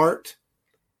falling apart.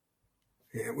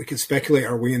 And we can speculate,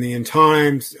 are we in the end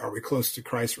times? Are we close to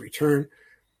Christ's return?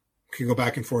 We can go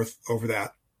back and forth over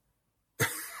that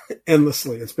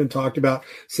endlessly. It's been talked about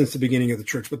since the beginning of the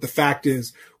church. But the fact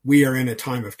is, we are in a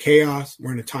time of chaos.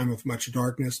 We're in a time of much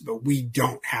darkness, but we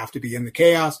don't have to be in the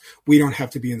chaos. We don't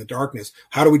have to be in the darkness.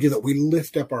 How do we do that? We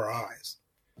lift up our eyes.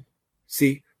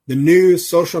 See, the news,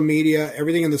 social media,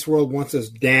 everything in this world wants us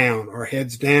down, our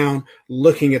heads down,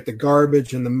 looking at the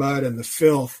garbage and the mud and the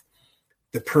filth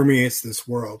that permeates this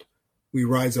world. We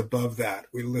rise above that.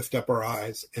 We lift up our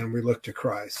eyes and we look to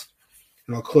Christ.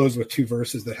 And I'll close with 2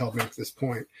 verses that help make this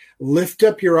point. Lift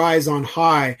up your eyes on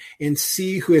high and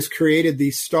see who has created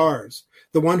these stars,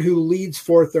 the one who leads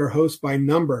forth their host by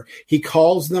number. He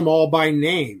calls them all by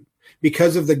name.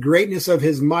 Because of the greatness of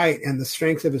his might and the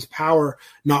strength of his power,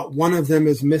 not one of them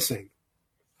is missing.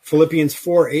 Philippians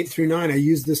 4:8-9. I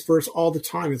use this verse all the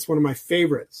time. It's one of my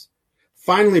favorites.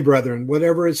 Finally, brethren,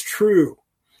 whatever is true,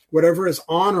 whatever is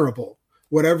honorable,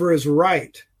 whatever is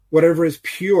right, whatever is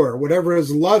pure, whatever is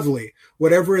lovely,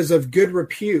 whatever is of good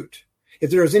repute,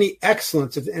 if there is any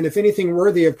excellence, and if anything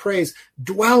worthy of praise,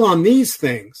 dwell on these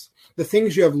things. The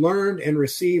things you have learned and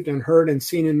received and heard and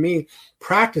seen in me,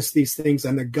 practice these things,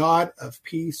 and the God of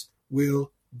peace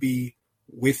will be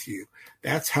with you.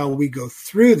 That's how we go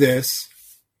through this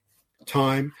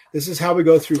time. This is how we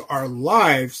go through our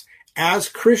lives as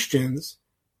Christians,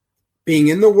 being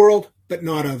in the world, but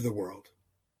not of the world.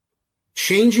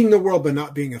 Changing the world, but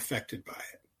not being affected by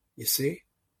it. You see?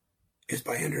 Is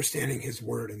by understanding his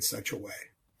word in such a way.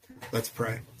 Let's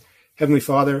pray. Heavenly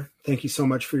Father, thank you so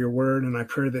much for your word. And I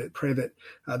pray that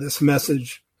this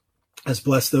message has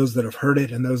blessed those that have heard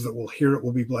it, and those that will hear it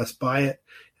will be blessed by it.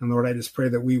 And Lord, I just pray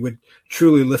that we would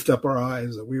truly lift up our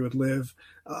eyes, that we would live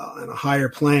on a higher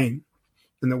plane,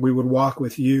 and that we would walk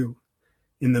with you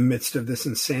in the midst of this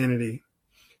insanity,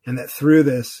 and that through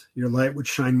this, your light would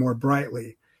shine more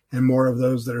brightly, and more of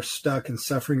those that are stuck and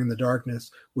suffering in the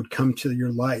darkness would come to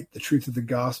your light, the truth of the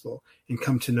gospel, and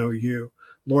come to know you.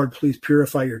 Lord, please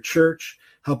purify your church.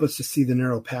 Help us to see the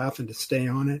narrow path and to stay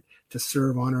on it, to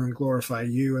serve, honor, and glorify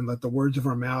you. And let the words of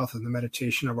our mouth and the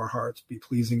meditation of our hearts be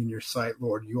pleasing in your sight,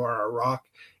 Lord. You are our rock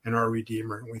and our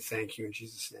redeemer, and we thank you in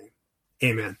Jesus' name.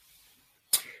 Amen.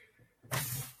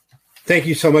 Thank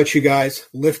you so much, you guys.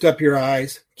 Lift up your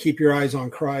eyes. Keep your eyes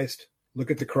on Christ. Look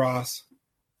at the cross.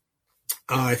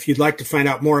 If you'd like to find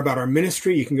out more about our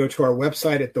ministry, you can go to our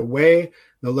website at the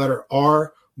letter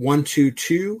R,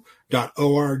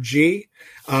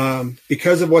 122.org.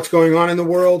 Because of what's going on in the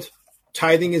world,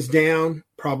 tithing is down,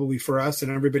 probably for us and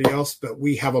everybody else, but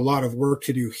we have a lot of work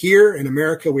to do here in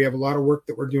America. We have a lot of work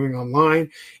that we're doing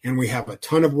online, and we have a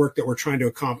ton of work that we're trying to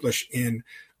accomplish in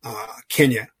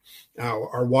Kenya.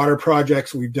 Our water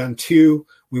projects, we've done 2.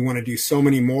 We want to do so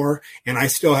many more, and I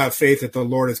still have faith that the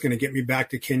Lord is going to get me back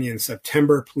to Kenya in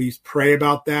September. Please pray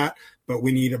about that, but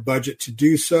we need a budget to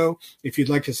do so. If you'd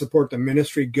like to support the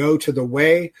ministry, go to the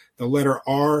letter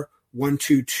R,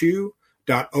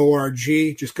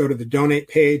 122.org. Just go to the donate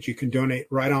page. You can donate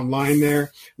right online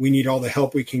there. We need all the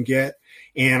help we can get.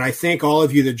 And I thank all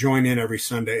of you that join in every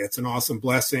Sunday. It's an awesome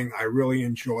blessing. I really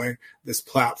enjoy this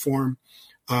platform.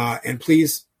 And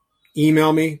please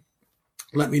email me.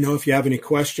 Let me know if you have any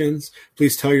questions.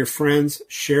 Please tell your friends,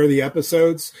 share the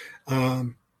episodes,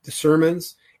 the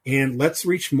sermons, and let's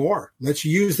reach more. Let's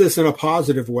use this in a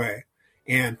positive way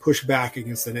and push back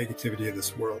against the negativity of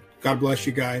this world. God bless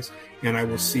you guys, and I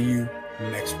will see you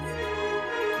next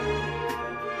week.